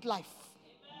will give it life.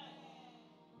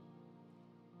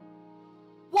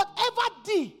 Whatever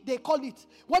D they call it,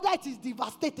 whether it is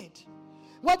devastated,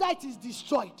 whether it is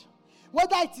destroyed,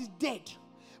 whether it is dead,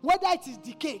 whether it is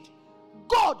decayed,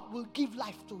 God will give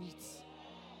life to it.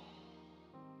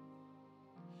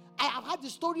 I have had the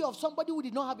story of somebody who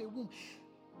did not have a womb.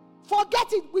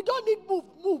 Forget it. We don't need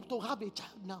move to have a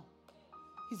child now.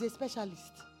 He's a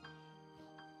specialist.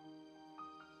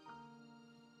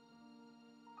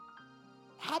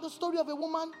 I had a story of a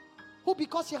woman who,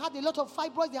 because she had a lot of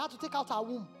fibroids, they had to take out her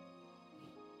womb.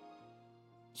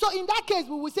 So in that case,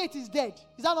 we will say it is dead.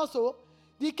 Is that not so?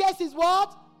 The case is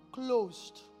what?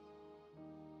 Closed.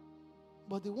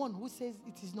 But the one who says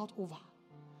it is not over,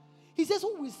 he says,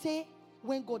 who will say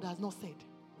when God has not said?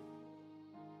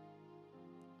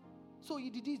 So he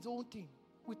did his own thing.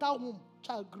 Without whom,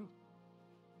 child grew.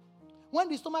 When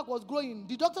the stomach was growing,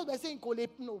 the doctors were saying,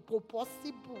 no,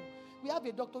 possible. We have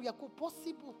a doctor here,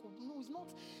 possible. No, it's not.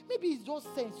 Maybe he's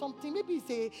just saying something. Maybe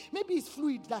it's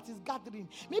fluid that is gathering.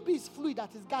 Maybe it's fluid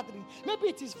that is gathering. Maybe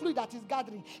it is fluid that is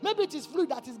gathering. Maybe it is fluid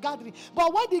that is gathering.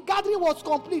 But when the gathering was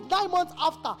complete, 9 months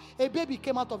after, a baby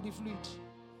came out of the fluid.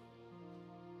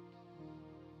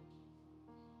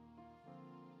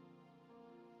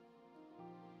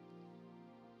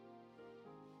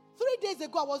 Days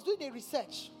ago, I was doing a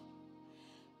research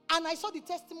and I saw the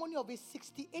testimony of a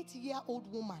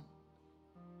 68-year-old woman.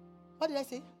 What did I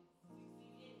say?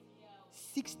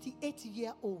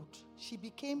 68-year-old. She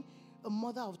became a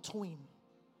mother of twin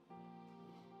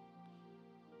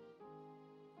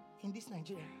in this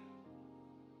Nigeria.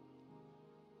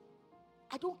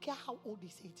 I don't care how old they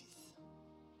say it is.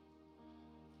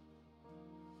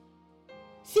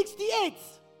 68.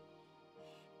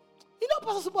 You know,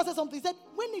 Pastor Super said something. He said,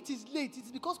 when it is late,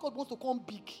 it's because God wants to come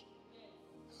big.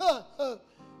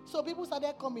 So people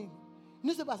started coming.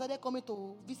 Newspapers started coming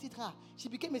to visit her. She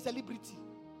became a celebrity.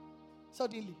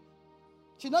 Suddenly.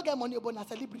 She not get money, but a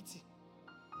celebrity.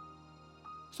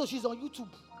 So she's on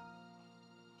YouTube.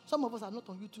 Some of us are not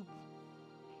on YouTube.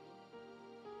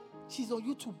 She's on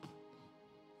YouTube.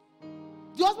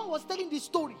 The husband was telling this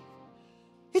story.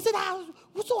 He said,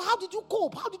 so how did you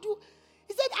cope?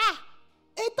 He said,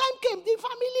 a time came, the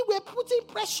family were putting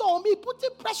pressure on me.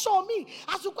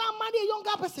 I should go and marry a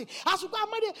younger person.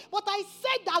 But I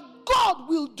said that God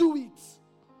will do it.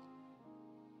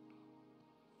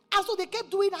 And so they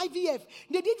kept doing IVF.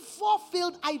 They did 4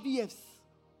 failed IVFs.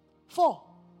 4.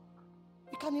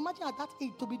 You can imagine at that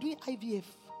age to be doing IVF.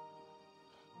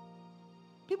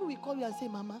 People will call you and say,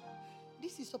 Mama,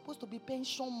 this is supposed to be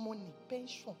pension money.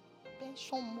 Pension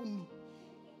money.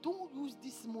 Don't use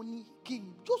this money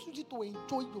again. Just use it to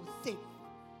enjoy yourself.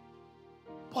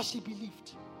 But she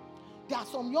believed. There are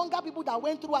some younger people that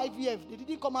went through IVF. They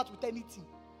didn't come out with anything.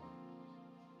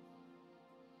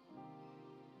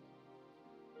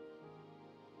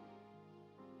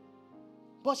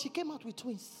 But she came out with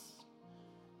twins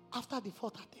after the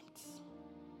 4th attempt.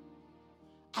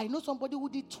 I know somebody who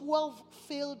did 12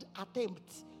 failed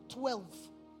attempts. 12.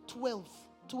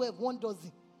 1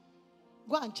 dozen.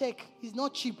 Go and check. It's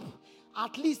not cheap.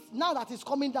 At least now that it's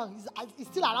coming down, it's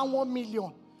still around 1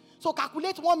 million. So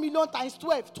calculate 1 million times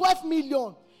 12. 12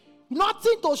 million.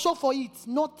 Nothing to show for it.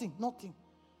 Nothing.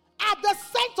 At the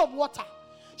scent of water.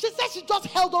 She said she just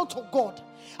held on to God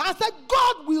and said,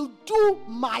 God will do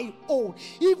my own.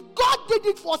 If God did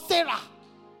it for Sarah,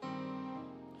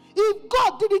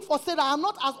 I'm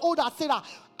not as old as Sarah.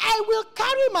 I will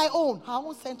carry my own. Her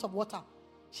own scent of water.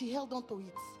 She held on to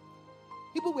it.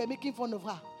 People were making fun of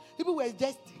her. People were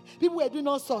jesting. People were doing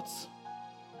all sorts.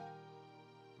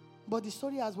 But the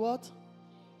story has what?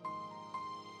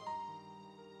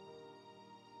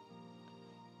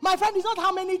 My friend,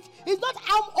 it's not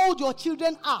how old your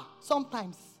children are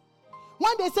sometimes.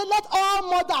 When they say, let all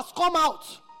mothers come out.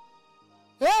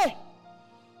 Hey,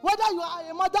 whether you are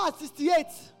a mother at 68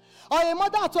 or a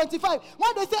mother at 25,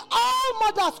 when they say all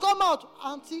mothers come out,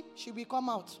 auntie, she will come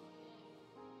out.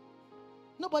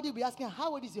 Nobody will be asking,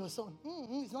 how old is your son?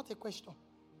 It's not a question.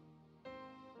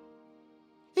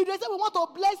 If they say we want to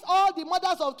bless all the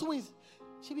mothers of twins,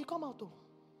 she will come out too.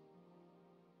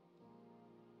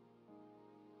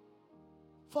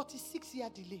 46-year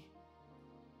delay.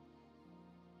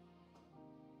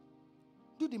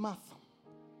 Do the math.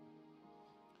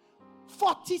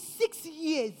 46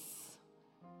 years.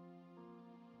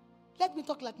 Let me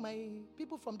talk like my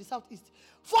people from the southeast.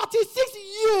 46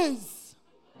 years.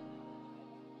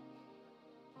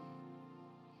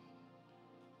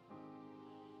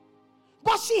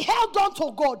 But she held on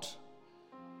to God.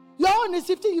 Your own is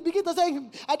 15. You begin to say,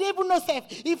 I don't even know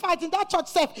self. In fact, in that church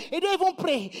self, they don't even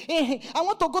pray. I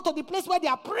want to go to the place where they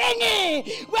are praying.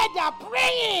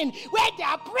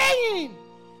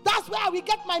 That's where I will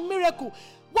get my miracle.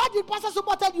 What did Pastor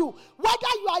Super tell you? Whether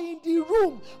you are in the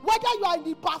room, whether you are in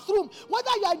the bathroom,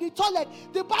 whether you are in the toilet,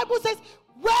 the Bible says,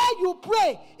 where you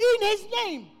pray in His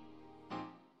name.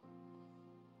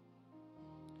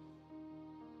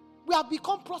 We have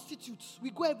become prostitutes.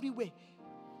 We go everywhere.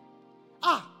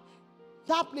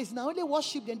 That place now only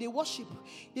worship, then they worship.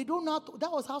 They don't know how to.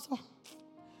 That was how some.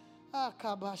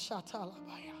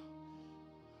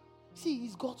 See,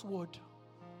 it's God's word.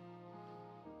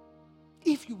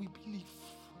 If you will believe.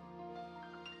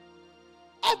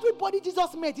 Everybody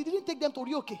Jesus met, He didn't take them to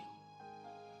Rioke.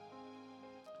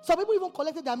 Some people even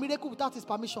collected their miracle without His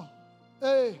permission.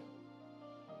 Hey.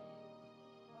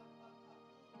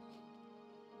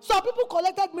 Some people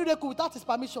collected miracle without His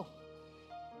permission.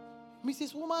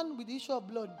 Mrs. Woman with the issue of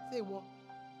blood, say what?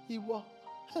 He what?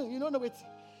 You don't know it.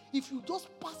 If you just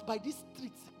pass by this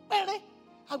street,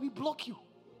 I will block you.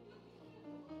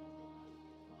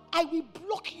 I will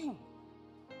block you.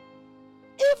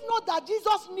 If not that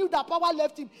Jesus knew that power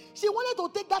left Him, she wanted to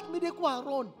take that miracle and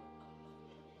run.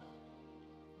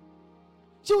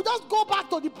 She would just go back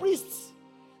to the priest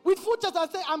with full chest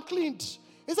and say, I'm cleaned.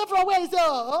 He said, from where? He said,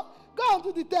 go and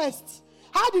do the test.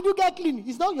 How did you get clean?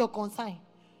 It's not your concern.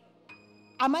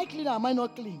 Am I clean or am I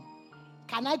not clean?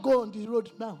 Can I go on the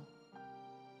road now?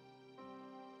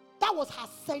 That was her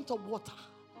scent of water.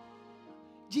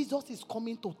 Jesus is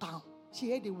coming to town.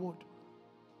 She heard the word.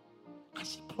 And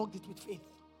she plugged it with faith.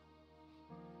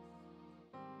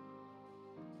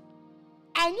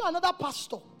 I knew another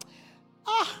pastor.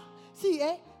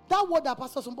 That word that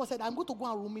Pastor Sumbo said, I'm going to go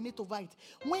and ruminate over it.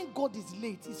 When God is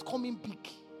late, He's coming big.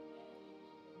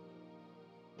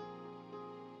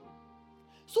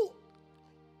 So,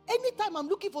 anytime I'm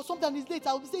looking for something and it's late,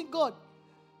 I'll be saying, God,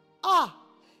 it'll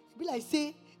be like,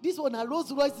 say, this one, a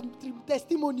Rolls Royce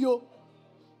testimony.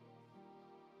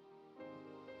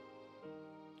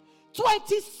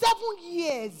 27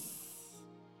 years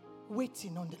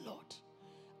waiting on the Lord.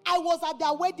 I was at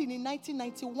their wedding in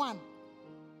 1991.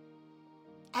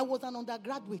 I was an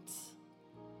undergraduate.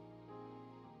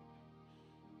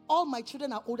 All my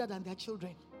children are older than their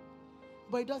children.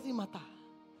 But it doesn't matter.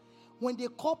 When they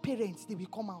call parents, they will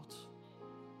come out.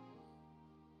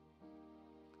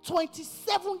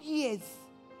 27 years.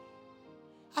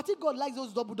 I think God likes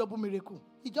those double miracles.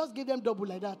 He just gave them double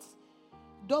like that.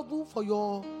 Double for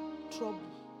your trouble.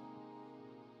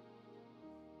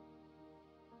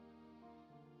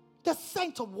 The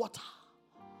scent of water.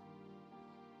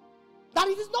 That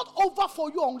it is not over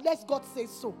for you unless God says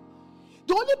so.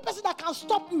 The only person that can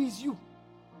stop you is you.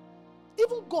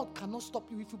 Even God cannot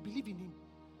stop you if you believe in Him.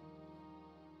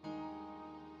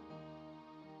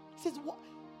 He says,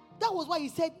 that was why He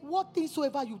said, what things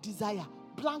soever you desire,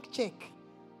 blank check.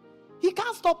 He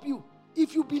can't stop you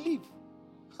if you believe.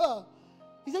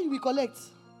 He said you will collect.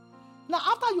 Now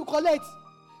after you collect,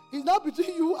 it's not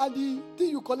between you and the thing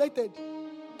you collected.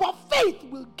 But faith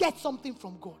will get something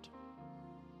from God.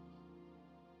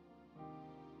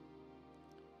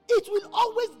 It will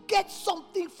always get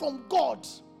something from God.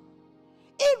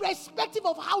 Irrespective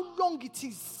of how long it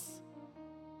is.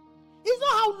 It's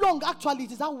not how long actually,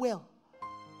 it is how well.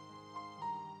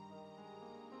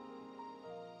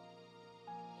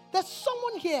 There's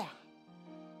someone here.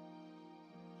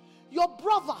 Your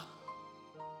brother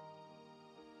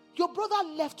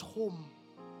left home.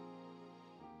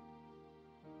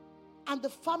 And the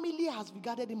family has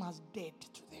regarded him as dead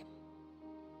to them.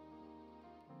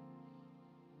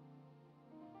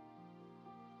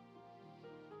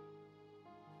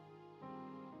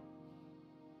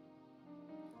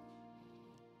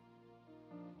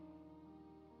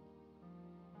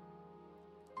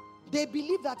 They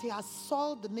believe that he has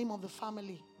soiled the name of the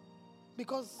family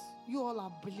because you all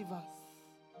are believers.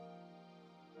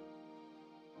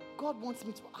 God wants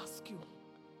me to ask you,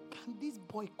 can this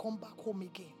boy come back home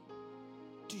again?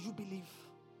 Do you believe?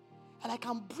 And I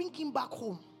can bring him back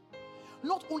home.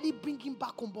 Not only bring him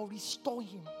back home, but restore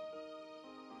him.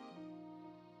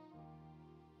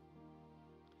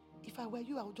 If I were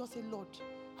you, I would just say, Lord,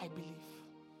 I believe.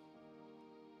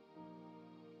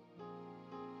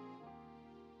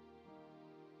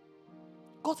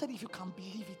 God said, if you can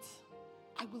believe it,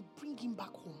 I will bring him back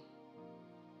home.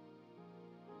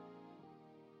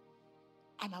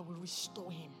 And I will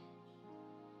restore him.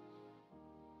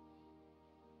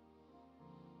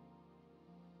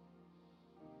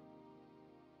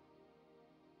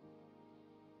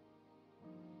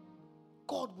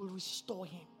 God will restore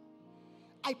him.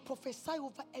 I prophesy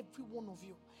over every one of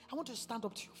you. I want you to stand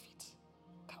up to your feet.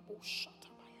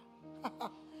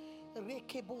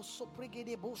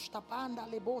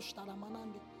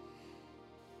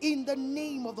 In the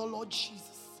name of the Lord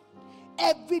Jesus,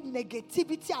 every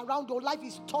negativity around your life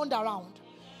is turned around.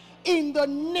 In the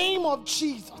name of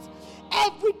Jesus,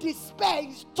 every despair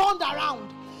is turned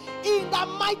around. In the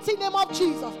mighty name of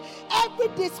Jesus, every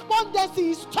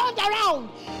despondency is turned around.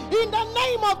 In the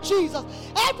name of Jesus,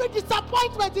 every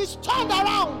disappointment is turned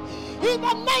around. In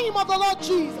the name of the Lord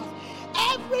Jesus,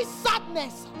 every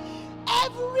sadness,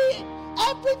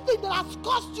 everything that has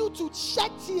caused you to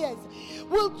shed tears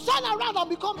will turn around and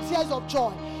become tears of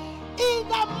joy. In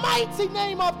the mighty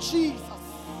name of Jesus.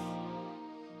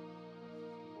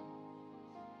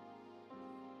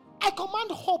 I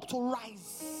command hope to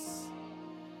rise.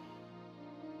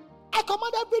 I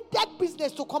command every dead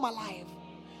business to come alive.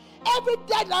 Every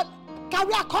dead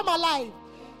career come alive.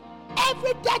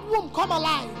 Every dead womb come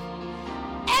alive.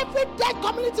 Every dead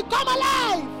community come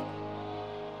alive.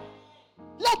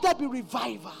 Let there be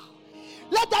revival.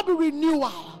 Let there be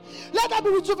renewal. Let there be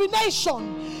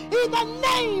rejuvenation. In the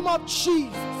name of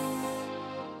Jesus.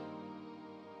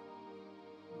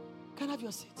 Can I have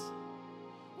your seat?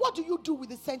 What do you do with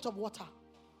the scent of water?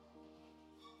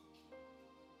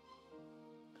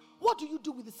 What do you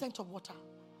do with the scent of water?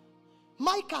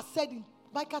 Micah said in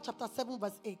Micah chapter 7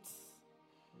 verse 8.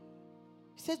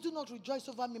 He says, do not rejoice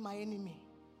over me, my enemy.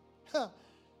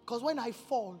 Because when I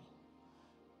fall,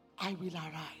 I will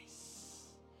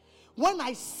arise. When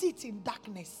I sit in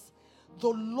darkness, the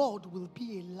Lord will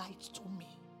be a light to me.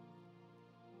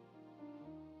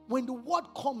 When the word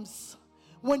comes,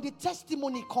 when the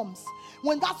testimony comes,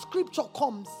 when that scripture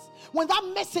comes, when that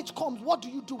message comes, what do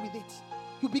you do with it?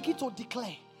 You begin to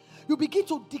declare. You begin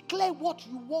to declare what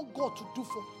you want God to do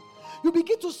for you. You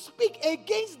begin to speak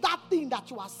against that thing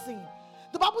that you are seeing.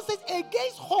 The Bible says,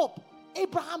 against hope,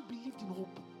 Abraham believed in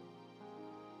hope.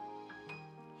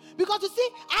 Because you see,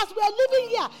 as we are living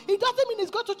here, it doesn't mean it's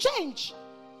going to change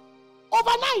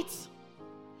overnight.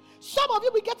 Some of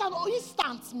you will get an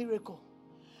instant miracle.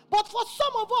 But for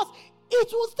some of us,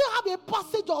 it will still have a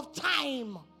passage of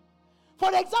time.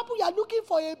 For example, you are looking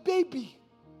for a baby.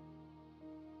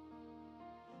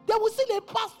 There will still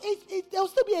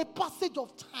be a passage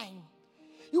of time.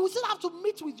 You will still have to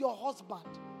meet with your husband.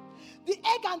 The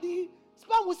egg and the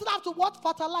sperm will still have to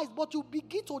fertilize, but you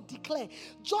begin to declare,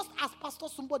 just as Pastor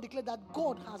Sumbo declared, that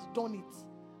God has done it.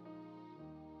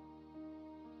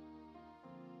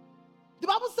 The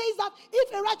Bible says that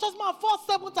if a righteous man falls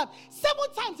 7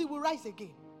 times he will rise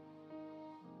again.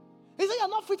 He said, you're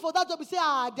not fit for that job. He said,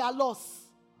 they are lost.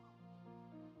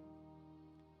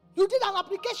 You did an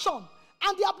application,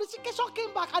 and the application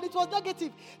came back and it was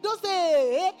negative. Don't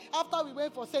say, after we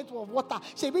went for scent of water,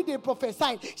 maybe they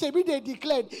prophesied, maybe they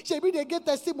declared, maybe they gave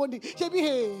testimony,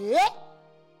 maybe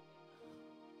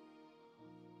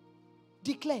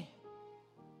declare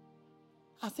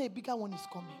and say a bigger one is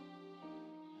coming.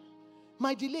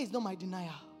 My delay is not my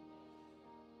denial.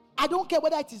 I don't care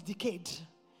whether it is decayed.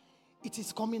 It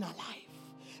is coming alive.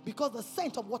 Because the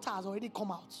scent of water has already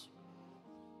come out.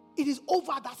 It is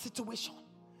over that situation.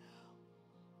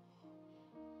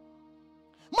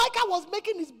 Micah was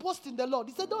making his boast in the Lord.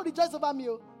 He said, don't rejoice over me.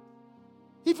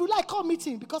 If you like, come meet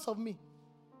him because of me.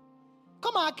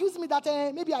 Come and accuse me that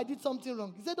maybe I did something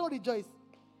wrong. He said, don't rejoice.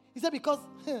 He said, because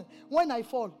when I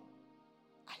fall,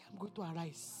 I am going to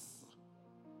arise.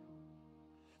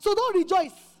 So don't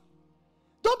rejoice.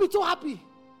 Don't be too happy.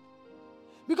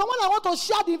 Because when I want to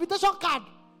share the invitation card,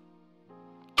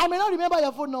 I may not remember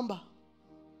your phone number.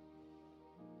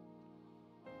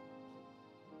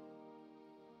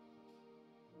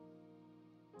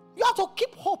 You have to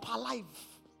keep hope alive.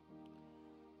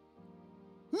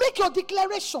 Make your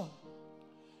declaration.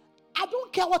 I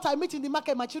don't care what I meet in the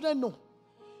market, my children know.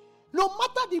 No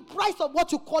matter the price of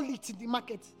what you call it in the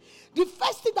market, the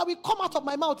first thing that will come out of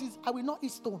my mouth is, I will not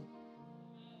eat stone.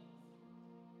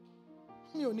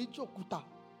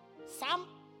 Sam,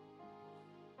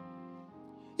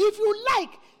 if you like,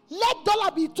 let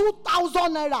dollar be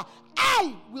 2,000 naira.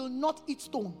 I will not eat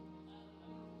stone.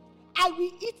 I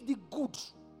will eat the good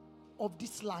of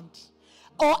this land,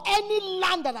 or any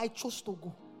land that I chose to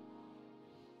go.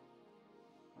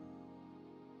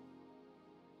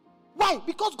 Why?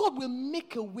 Because God will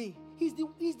make a way. He's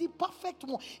the perfect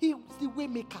one. He's the way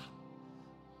maker.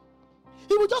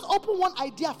 He will just open one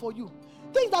idea for you.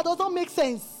 Things that doesn't make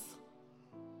sense.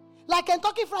 Like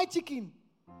Kentucky Fried Chicken.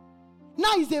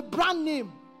 Now is a brand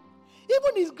name.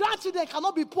 Even his grandchildren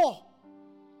cannot be poor.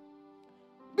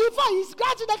 Before, his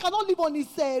grandchildren cannot live on his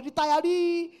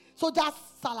retiree soldier's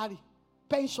salary,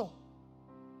 pension.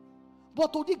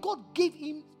 But today, God gave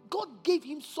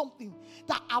him something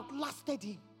that outlasted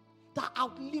him, that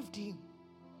outlived him.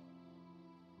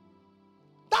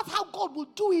 That's how God will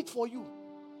do it for you.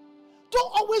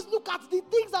 Don't always look at the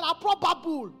things that are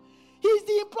probable. He's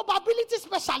the improbability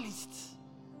specialist.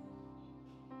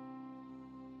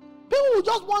 People will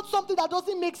just want something that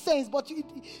doesn't make sense, but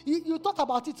you thought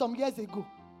about it some years ago.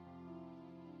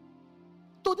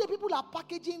 Today, people are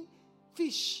packaging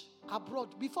fish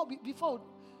abroad. Before,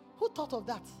 who thought of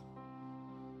that?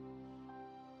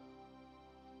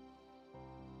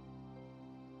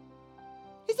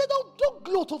 He said, don't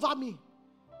gloat over me,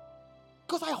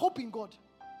 because I hope in God.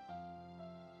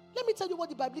 Let me tell you what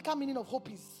the biblical meaning of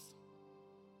hope is.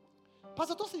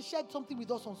 Pastor Tosin shared something with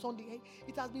us on Sunday.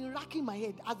 It has been racking my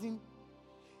head. As in,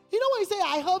 you know when you say,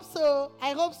 I hope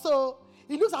so,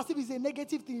 it looks as if it's a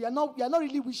negative thing. You're not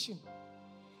really wishing.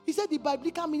 He said the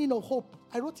biblical meaning of hope.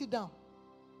 I wrote it down.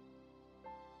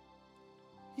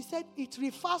 He said it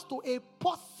refers to a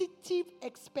positive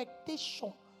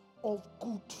expectation of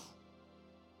good.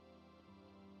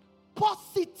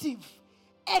 Positive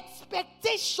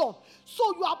expectation.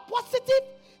 So you are positive,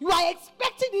 you are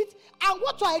expecting it, and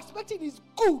what you are expecting is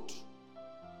good.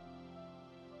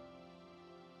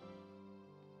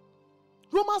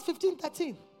 Romans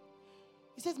 15:13.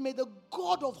 It says, may the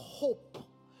God of hope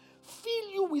fill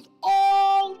you with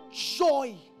all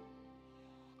joy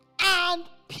and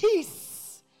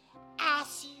peace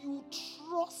as you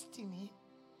trust in him,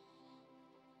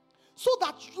 so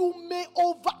that you may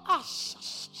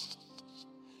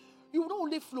you will not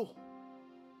only flow,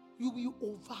 you will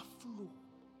overflow.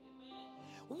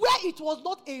 Where it was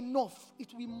not enough,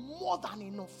 it will be more than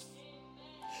enough.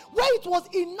 Where it was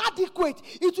inadequate,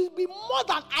 it will be more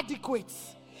than adequate.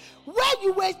 Where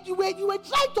you were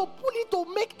trying to pull it to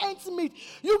make ends meet,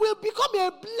 you will become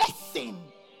a blessing.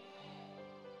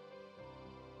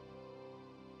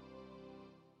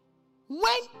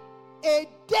 When a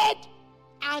dead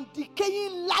and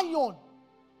decaying lion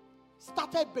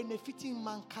started benefiting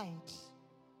mankind,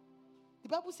 the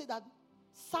Bible said that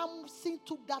Samson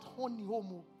took that honey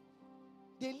home.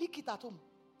 They lick it at home.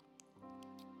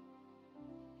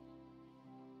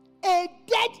 A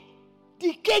dead,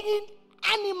 decaying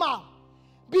animal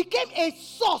became a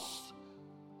source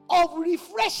of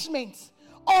refreshment,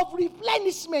 of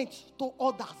replenishment to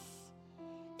others.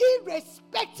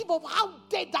 Irrespective of how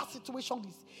dead that situation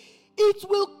is, it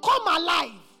will come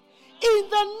alive in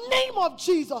the name of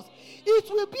Jesus. It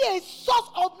will be a source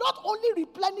of not only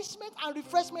replenishment and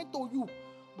refreshment to you,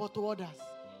 but to others.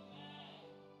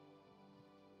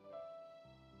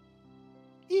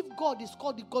 If God is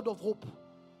called the God of hope,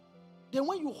 then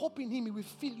when you hope in him, he will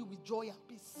fill you with joy and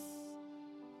peace.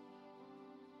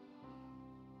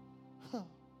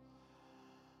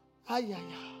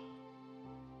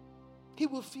 He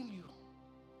will fill you.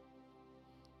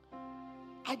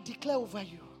 I declare over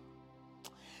you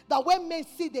that when men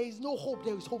say there is no hope,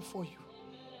 there is hope for you.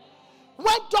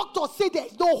 When doctors say there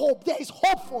is no hope, there is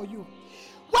hope for you.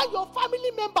 When your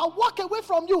family member walk away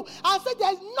from you and say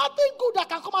there is nothing good that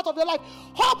can come out of your life,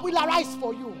 hope will arise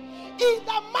for you. In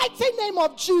the mighty name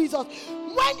of Jesus.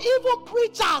 When even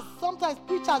preachers, sometimes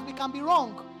preachers, we can be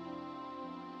wrong.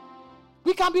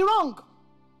 We can be wrong.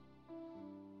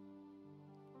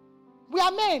 We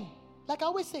are men, like I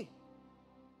always say.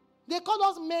 They call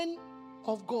us men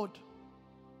of God.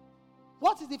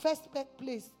 What is the first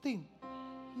place thing?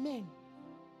 Men.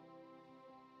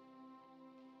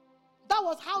 That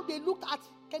was how they looked at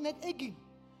Kenneth Hagin.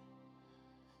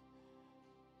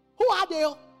 who had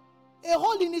a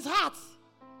hole in his heart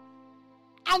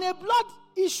and a blood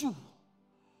issue.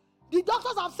 The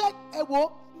doctors have said,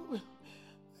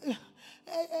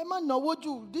 man, no, what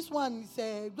you? This one is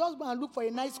just go and look for a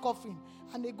nice coffin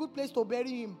and a good place to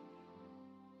bury him.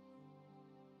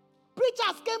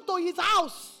 Preachers came to his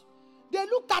house. They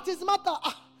looked at his mother.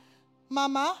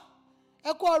 Mama,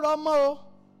 Eko Romo,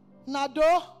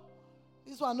 Nado.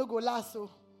 This one no go last, so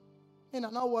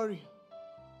not worry.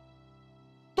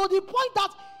 To the point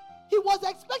that he was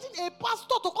expecting a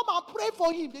pastor to come and pray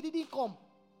for him. They didn't come.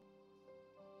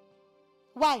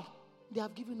 Why? They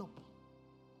have given up.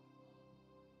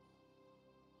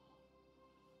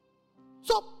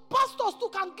 So pastors too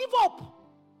can give up.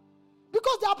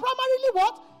 Because they are primarily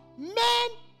what? Men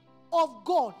of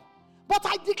God. But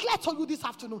I declare to you this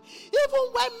afternoon,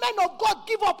 even when men of God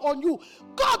give up on you,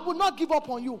 God will not give up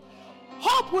on you.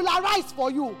 Hope will arise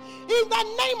for you in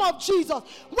the name of Jesus.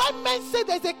 When men say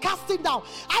there's a casting down,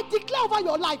 I declare over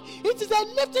your life, it is a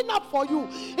lifting up for you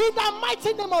in the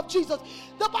mighty name of Jesus.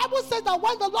 The Bible says that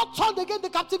when the Lord turned again the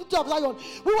captivity of Zion,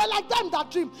 we were like them that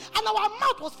dream, and our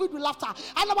mouth was filled with laughter,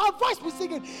 and our voice was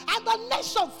singing, and the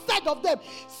nation said of them,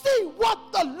 see what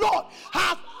the Lord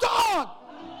has done.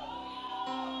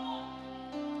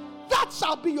 That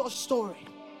shall be your story.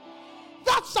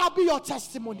 That shall be your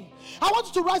testimony. I want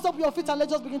you to rise up your feet and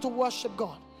let's just begin to worship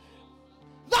God.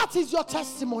 That is your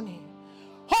testimony.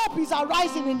 Hope is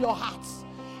arising in your hearts.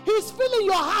 He's filling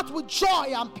your heart with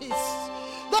joy and peace.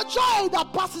 The joy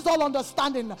that passes all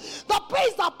understanding. The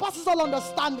peace that passes all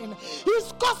understanding.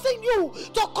 He's causing you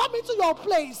to come into your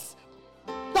place.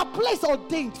 The place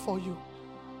ordained for you.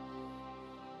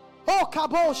 Oh,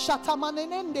 Kabo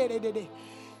Shatamanende.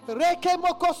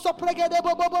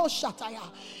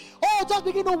 Oh, just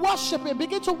begin to worship him.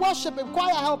 Begin to worship him.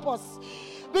 Choir, help us.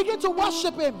 Begin to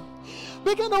worship him.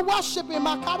 Begin to worship him.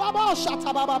 Makarabo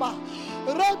shatababa.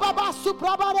 Rebaba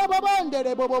suprabare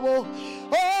babande bobo.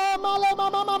 Oh, male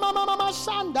mama mama mama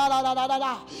shanda la la la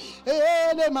la.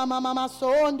 Ele mama mama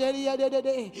sonde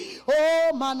de.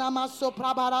 Oh, manama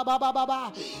soprabara baba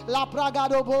baba. La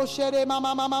pragado boshere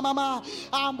mama mama mama.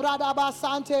 Ambrada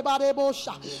basante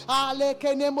barebosha. Ale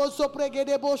kenemo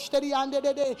sopregede boshteri ande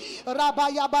de.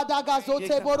 Rabaya badaga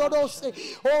zote borodose.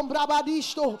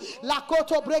 Ombrabadisto. La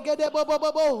koto bregede bobo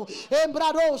bobo.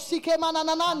 Embrado sike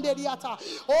mananande diata.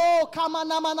 Oh,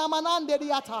 Manamana manande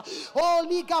diata. Oh,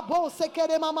 liga bo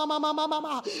sekere mama mama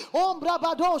mama.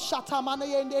 Ombrabado shata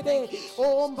manende de.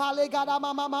 Ombalegada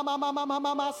mama mama mama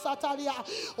mama satalia.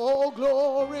 Oh,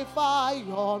 glorify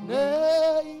your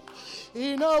name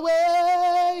in a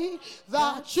way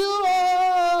that you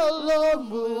alone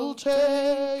will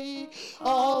take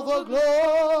all the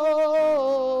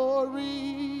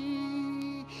glory.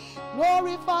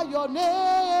 Glorify your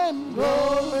name.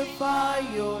 Glorify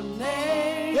your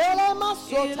name. That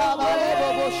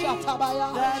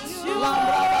you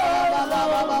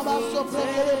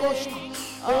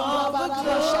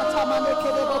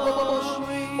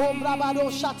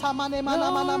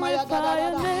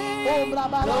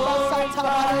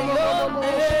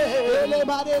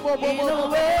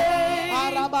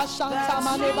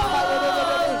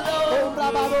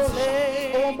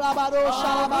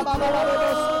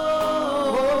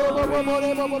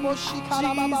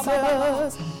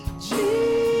Jesus,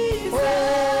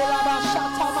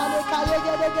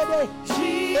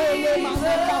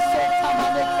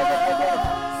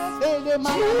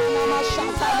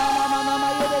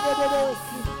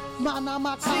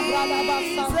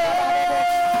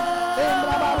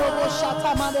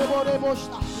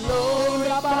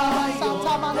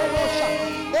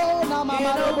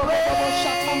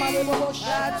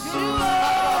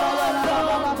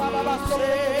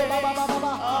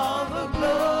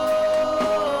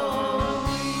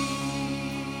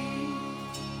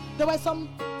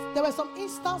 There were some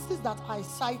instances that I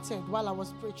cited while I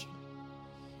was preaching.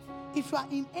 If you are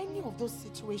in any of those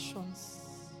situations,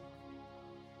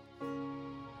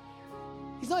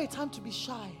 it's not a time to be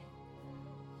shy.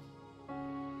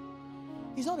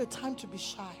 It's not a time to be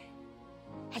shy.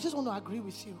 I just want to agree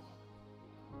with you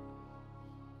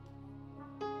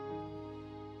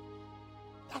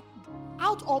that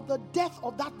out of the death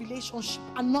of that relationship,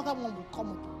 another one will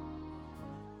come up.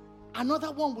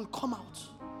 Another one will come out.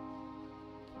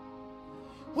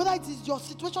 Whether it is your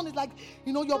situation is like,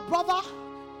 your brother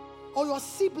or your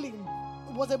sibling.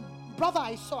 It was a brother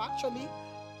I saw actually.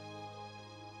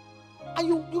 And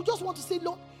you just want to say,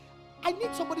 Lord, I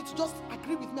need somebody to just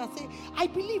agree with me and say, I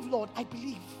believe, Lord, I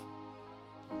believe.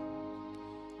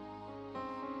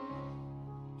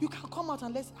 You can come out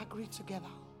and let's agree together.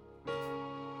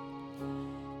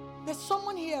 There's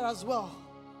someone here as well.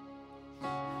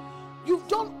 You've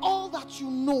done all that you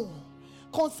know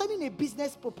concerning a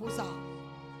business proposal.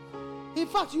 In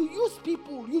fact, you use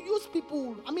people. You use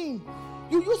people.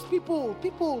 You use people.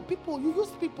 You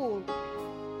use people.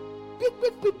 Big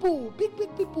people.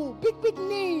 Big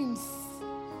names.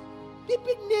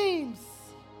 Big names.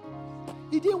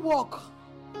 It didn't work.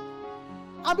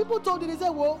 And people told you, they said,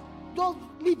 well, just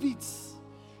leave it.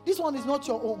 This one is not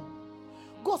your own.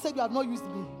 God said, you have not used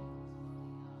me.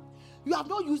 You have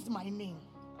not used my name.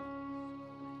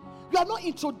 You have not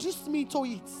introduced me to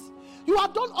it. You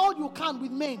have done all you can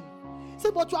with men. He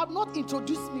said, but you have not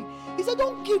introduced me. He said,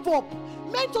 don't give up.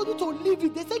 Men told you to leave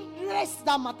it. They said, rest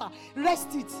that matter.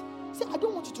 Rest it. He said, I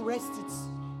don't want you to rest it.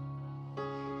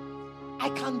 I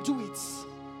can do it.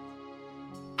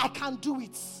 I can do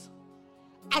it.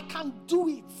 I can do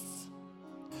it.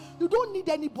 You don't need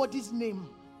anybody's name.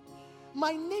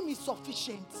 My name is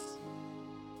sufficient.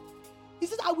 He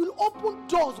says, I will open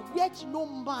doors which no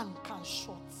man can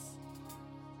shut.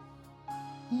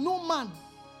 No man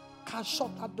can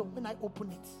shut that door when I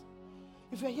open it.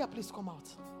 If you're here, please come out.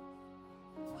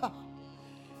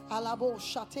 Alabo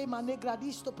shate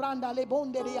manegradisto pranda le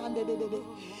bondere ande de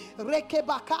reke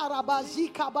bakara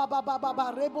bazika baba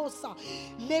baba rebosa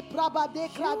le prabade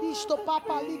gradisto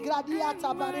papa li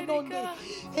gradiata barenonde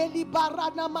eli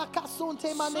barana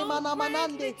makasonte mane mana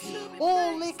manande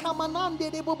o le kamanande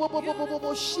de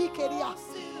bobo shikeria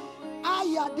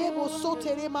aya debo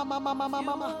sotere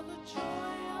mama.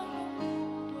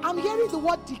 I'm hearing the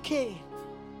word decay.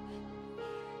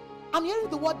 I'm hearing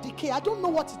the word decay. I don't know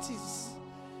what it is.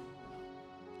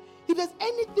 If there's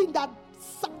anything that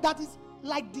is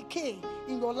like decay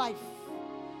in your life,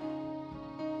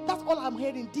 that's all I'm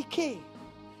hearing. Decay.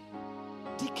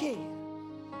 Decay.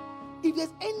 If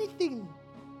there's anything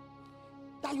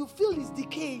that you feel is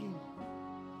decaying,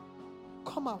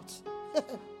 come out.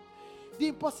 The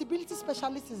impossibility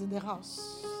specialist is in the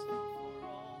house.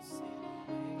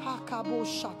 Hakabo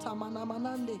shata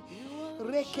manamanande.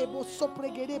 Rekebo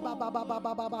sopregede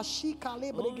baba shika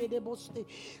lebregede boste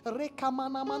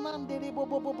rekamana manande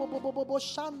bobo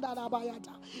shanda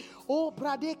rabayata o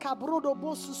pradeka brodo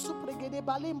bosu supregede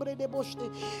balembre de boste.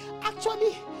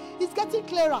 Actually, it's getting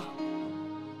clearer.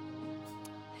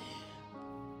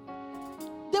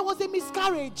 There was a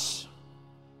miscarriage.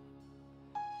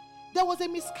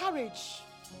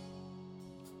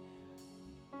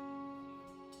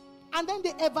 And then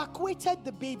they evacuated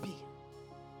the baby.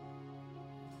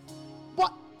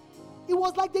 But it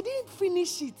was like they didn't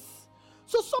finish it.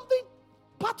 So something,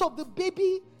 part of the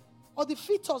baby, or the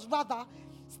fetus rather,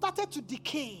 started to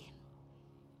decay.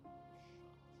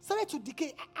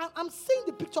 I'm seeing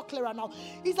the picture clearer now.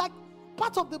 It's like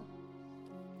part of the,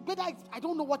 whether I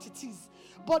don't know what it is,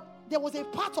 but there was a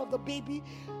part of the baby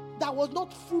that was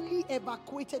not fully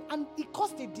evacuated and it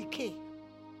caused a decay.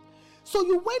 So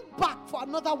you went back for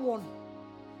another one.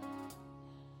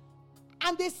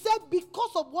 And they said,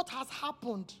 because of what has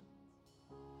happened,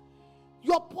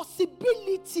 your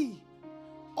possibility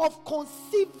of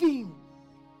conceiving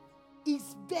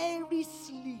is very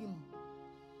slim.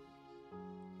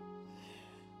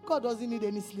 God doesn't need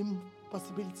any slim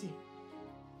possibility.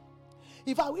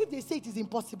 If they say it is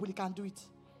impossible, He can do it.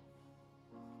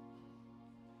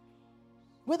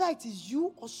 Whether it is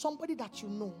you or somebody that you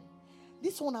know,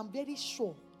 this one I'm very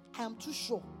sure. I am too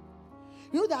sure.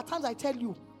 You know, there are times I tell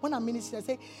you, when I'm ministering, I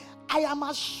say, I am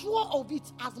as sure of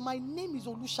it as my name is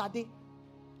Olusade.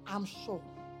 I'm sure.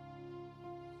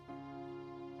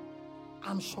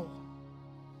 I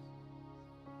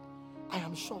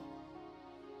am sure.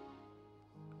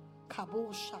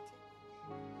 Kabo Shate.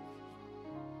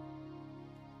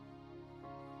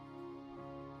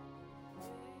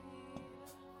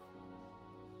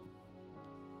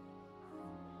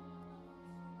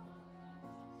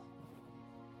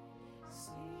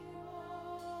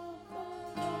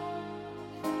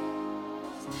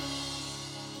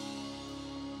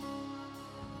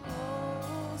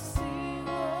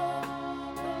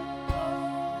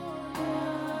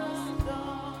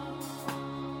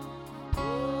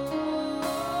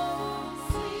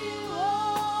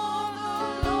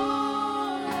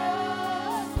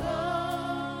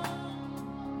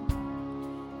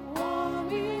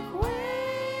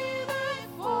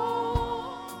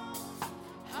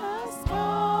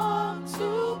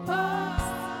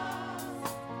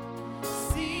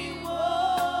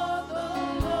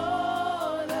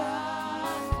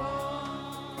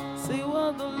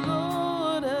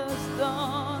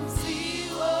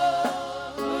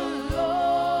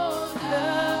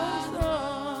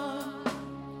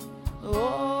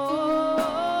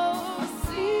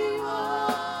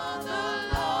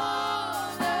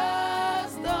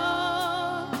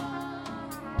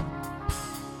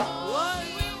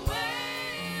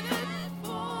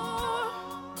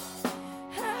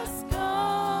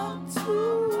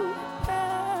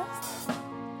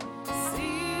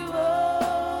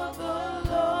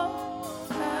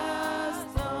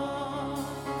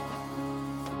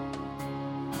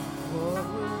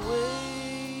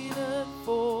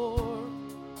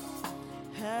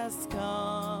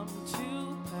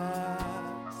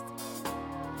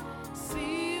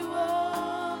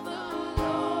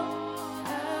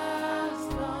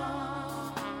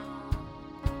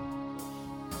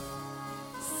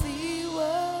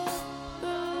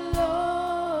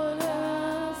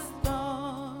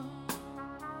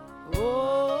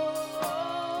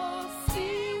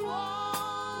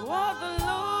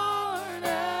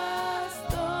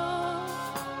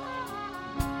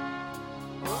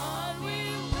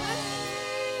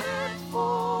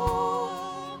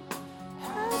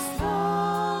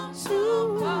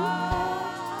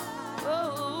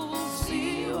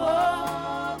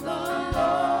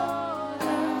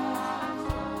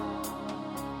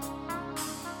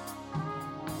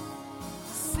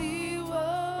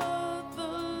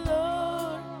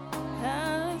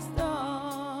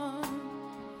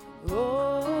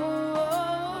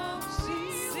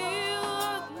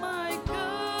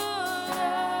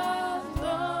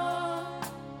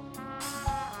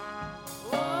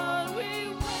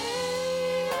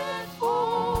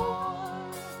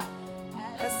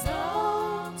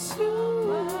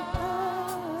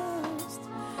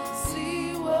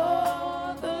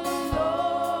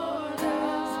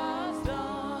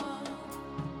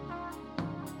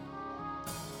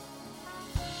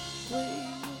 way.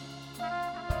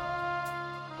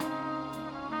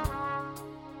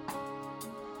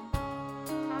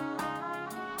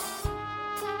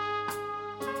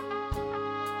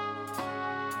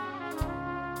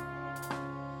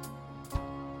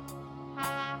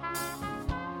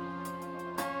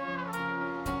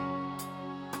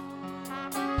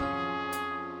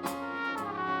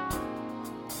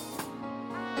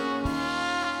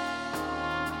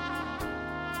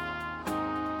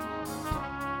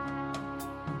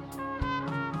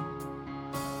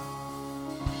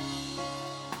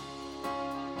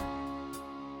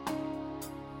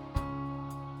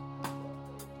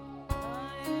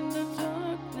 In the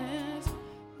darkness,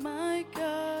 my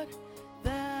God,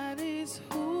 that is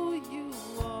who you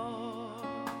are.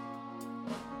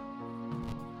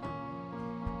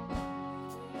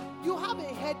 You have a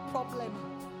head problem.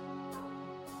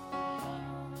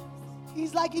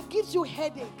 It's like it gives you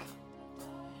headache.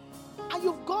 And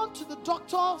you've gone to the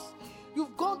doctors,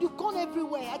 you've gone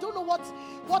everywhere. I don't know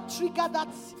what triggered that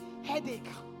headache.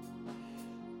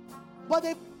 But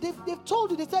they've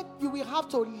told you, they said you will have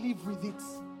to live with it.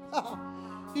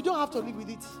 You don't have to live with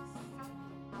it.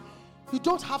 You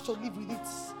don't have to live with it.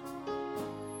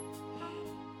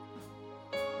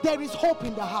 There is hope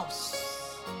in the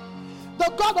house. The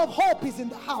God of hope is in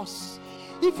the house.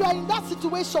 If you are in that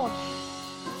situation,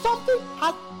 something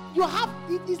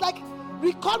it's like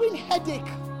recurring headache,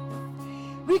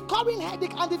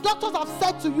 and the doctors have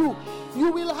said to you, you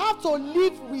will have to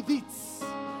live with it.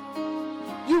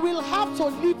 You will have to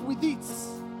live with it.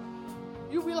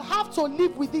 You will have to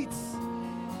live with it.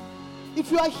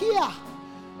 If you are here,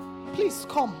 please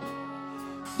come.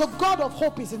 The God of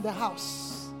hope is in the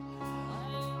house.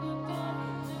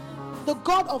 The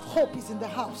God of hope is in the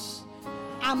house.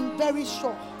 I'm very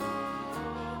sure.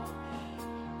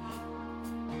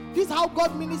 This is how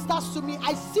God ministers to me.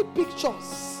 I see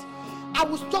pictures. I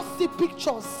will just see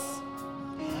pictures.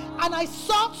 And I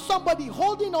saw somebody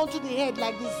holding onto the head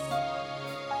like this.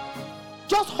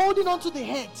 Just holding onto the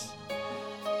head.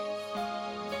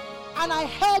 And I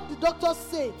heard the doctor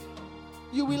say,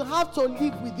 you will have to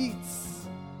live with it.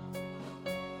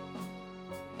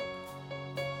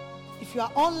 If you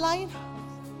are online,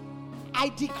 I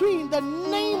decree in the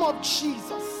name of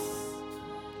Jesus.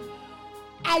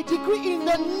 I decree in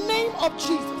the name of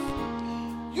Jesus.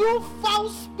 You foul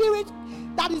spirit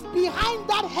that is behind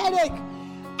that headache,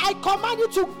 I command you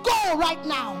to go right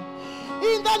now.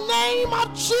 In the name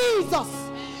of Jesus,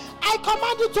 I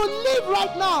command you to live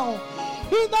right now.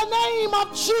 In the name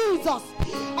of Jesus,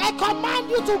 I command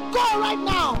you to go right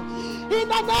now. In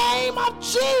the name of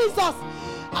Jesus,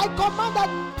 I command that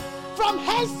from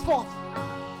henceforth,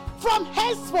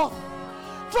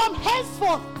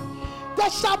 there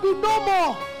shall be no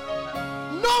more.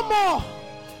 No more.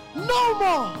 No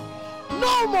more.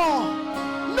 No more.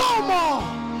 No more.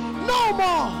 No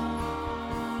more.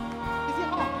 Is it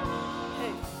hard?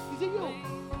 Hey, is it you?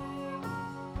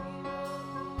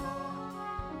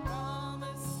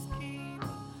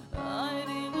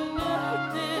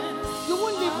 You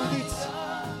won't live with it.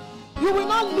 You will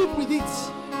not live with it.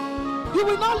 You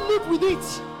will not live with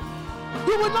it.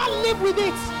 You will not live with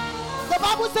it. The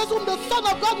Bible says, whom the Son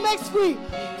of God makes free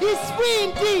is free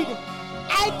indeed.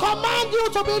 I command you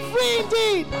to be free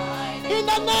indeed. In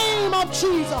the name of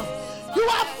Jesus. You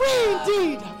are free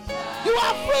indeed. You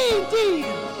are free indeed.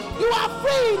 You are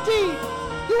free indeed.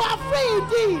 You are free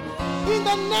indeed. In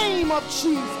the name of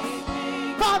Jesus.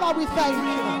 Father, we thank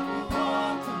you.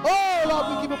 Oh Lord,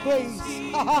 we give you praise.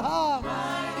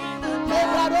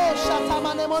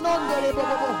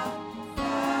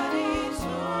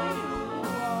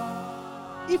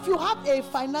 If you have a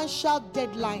financial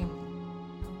deadline,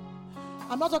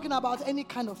 I'm not talking about any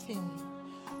kind of thing,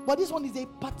 but this one is a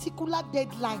particular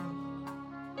deadline.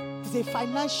 It's a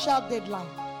financial deadline.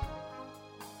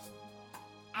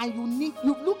 And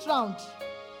you've looked around,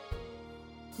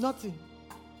 nothing.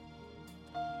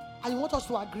 And you want us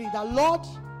to agree that, Lord,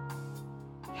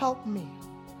 help me.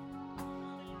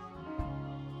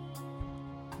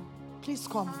 Please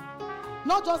come.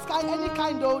 Not just any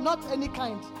kind, though, not any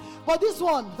kind. But this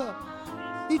one,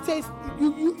 it says,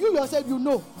 you yourself, you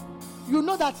know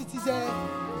that it is a,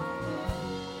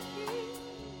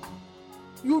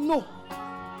 you know.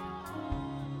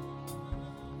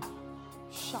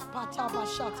 Shapataba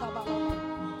shataba.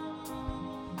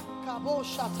 Kabo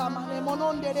shatamane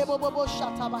monondere bobo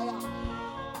shatabaya.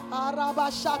 Araba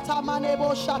shatamane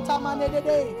bo shatamane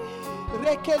dede.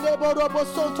 Rekele borobo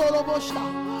sontoro sha.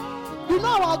 You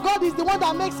know our God is the one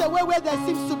that makes a way where there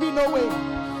seems to be no way.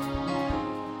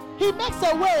 He makes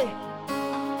a way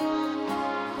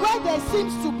where there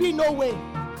seems to be no way.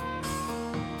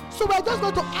 So we're just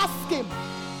going to ask him.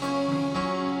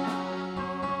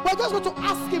 We're just going to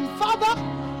ask him, Father,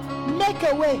 make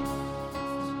a way.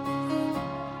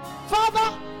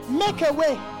 Father, make a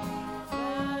way.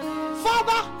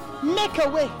 Father, make a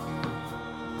way.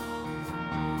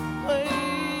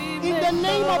 In the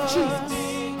name of Jesus.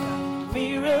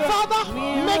 Father,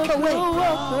 make a way.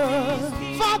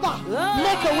 Father,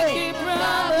 make a way.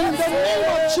 In the name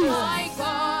of Jesus.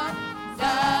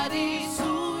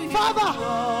 Father,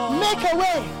 make a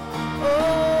way.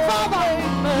 Father,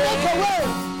 make a way.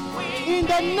 In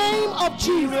the name of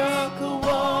Jesus.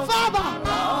 Father,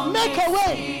 make a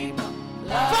way.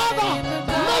 Father,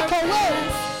 make a way.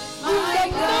 In the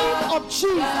name of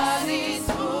Jesus.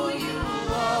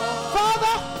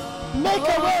 Father, make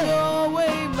a way.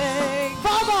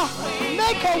 Father,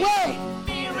 make a way.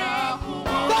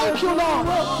 Thank you, Lord.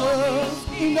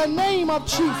 In the name of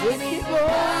Jesus.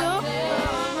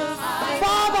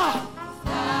 Father,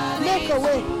 make a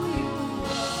way.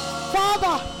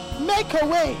 Father, make a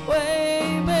way.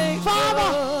 Father,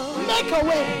 make a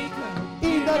way.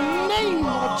 In the name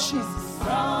of Jesus.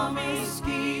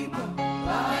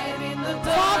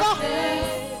 Father,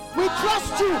 we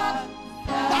trust you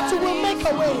that you will make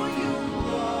a way.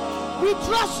 We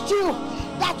trust you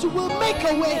that you will make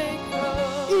a way.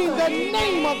 In the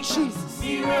name of Jesus.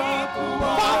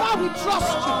 Father, we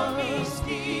trust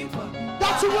you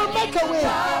that you will make a way.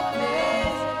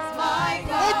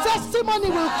 A testimony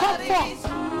will come forth.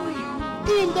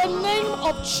 In the name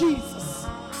of Jesus.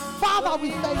 Father,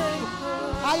 we thank you.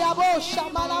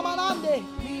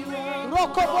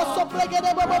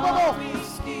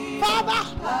 Father,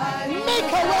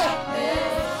 make a way.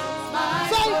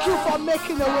 Thank you for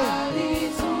making a way.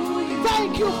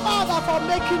 Thank you, Father, for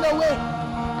making a way.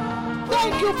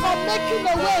 Thank you for making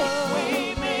a way.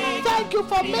 Thank you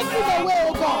for making a way,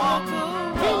 oh God.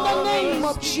 In the name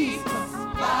of Jesus.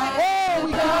 Oh,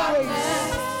 we give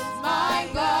praise.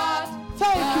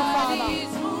 Thank you, Father.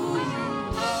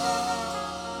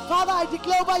 Father, I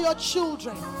declare over your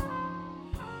children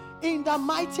in the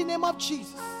mighty name of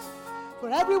Jesus. For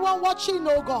everyone watching,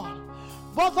 oh God,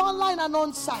 both online and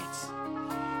on site,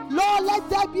 Lord, let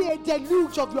there be a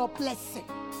deluge of your blessing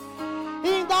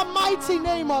in the mighty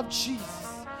name of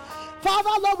Jesus.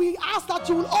 Father, Lord, we ask that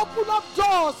you will open up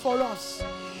doors for us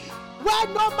where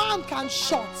no man can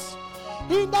shut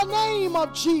in the name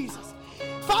of Jesus.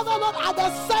 Father, Lord, at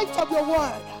the sight of your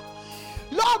word,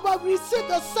 Lord, when we receive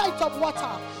the sight of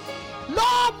water,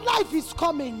 Lord, life is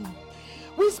coming.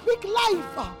 We speak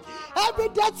life. Every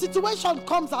dead situation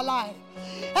comes alive.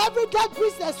 Every dead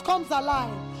business comes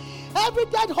alive. Every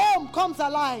dead home comes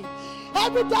alive.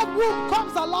 Every dead womb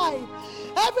comes alive.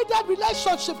 Every dead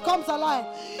relationship comes alive.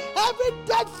 Every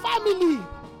dead family.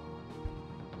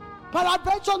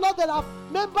 Peradventure, Lord, there are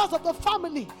members of the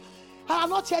family and are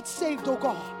not yet saved, oh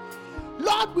God.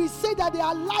 Lord, we say that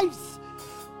their lives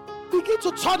begin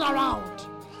to turn around.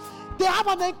 They have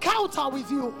an encounter with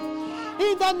you.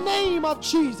 In the name of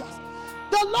Jesus.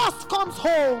 The lost comes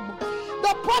home.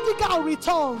 The prodigal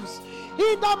returns.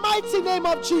 In the mighty name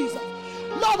of Jesus.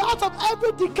 Lord, out of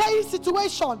every decaying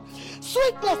situation,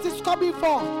 sweetness is coming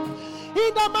forth.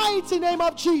 In the mighty name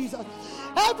of Jesus.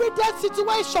 Every dead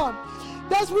situation,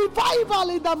 there's revival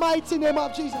in the mighty name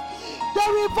of Jesus.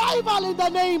 The revival in the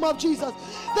name of Jesus.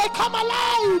 They come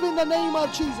alive in the name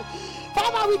of Jesus.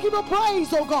 Father, we give you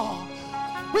praise, oh God.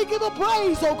 We give you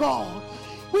praise, oh God.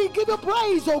 We give you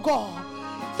praise, oh God.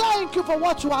 Thank you for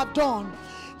what you have done.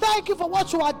 Thank you for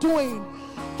what you are doing.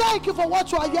 Thank you for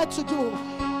what you are yet to do.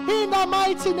 In the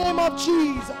mighty name of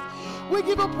Jesus, we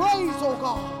give you praise, oh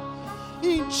God.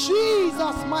 In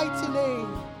Jesus' mighty name,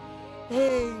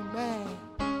 amen.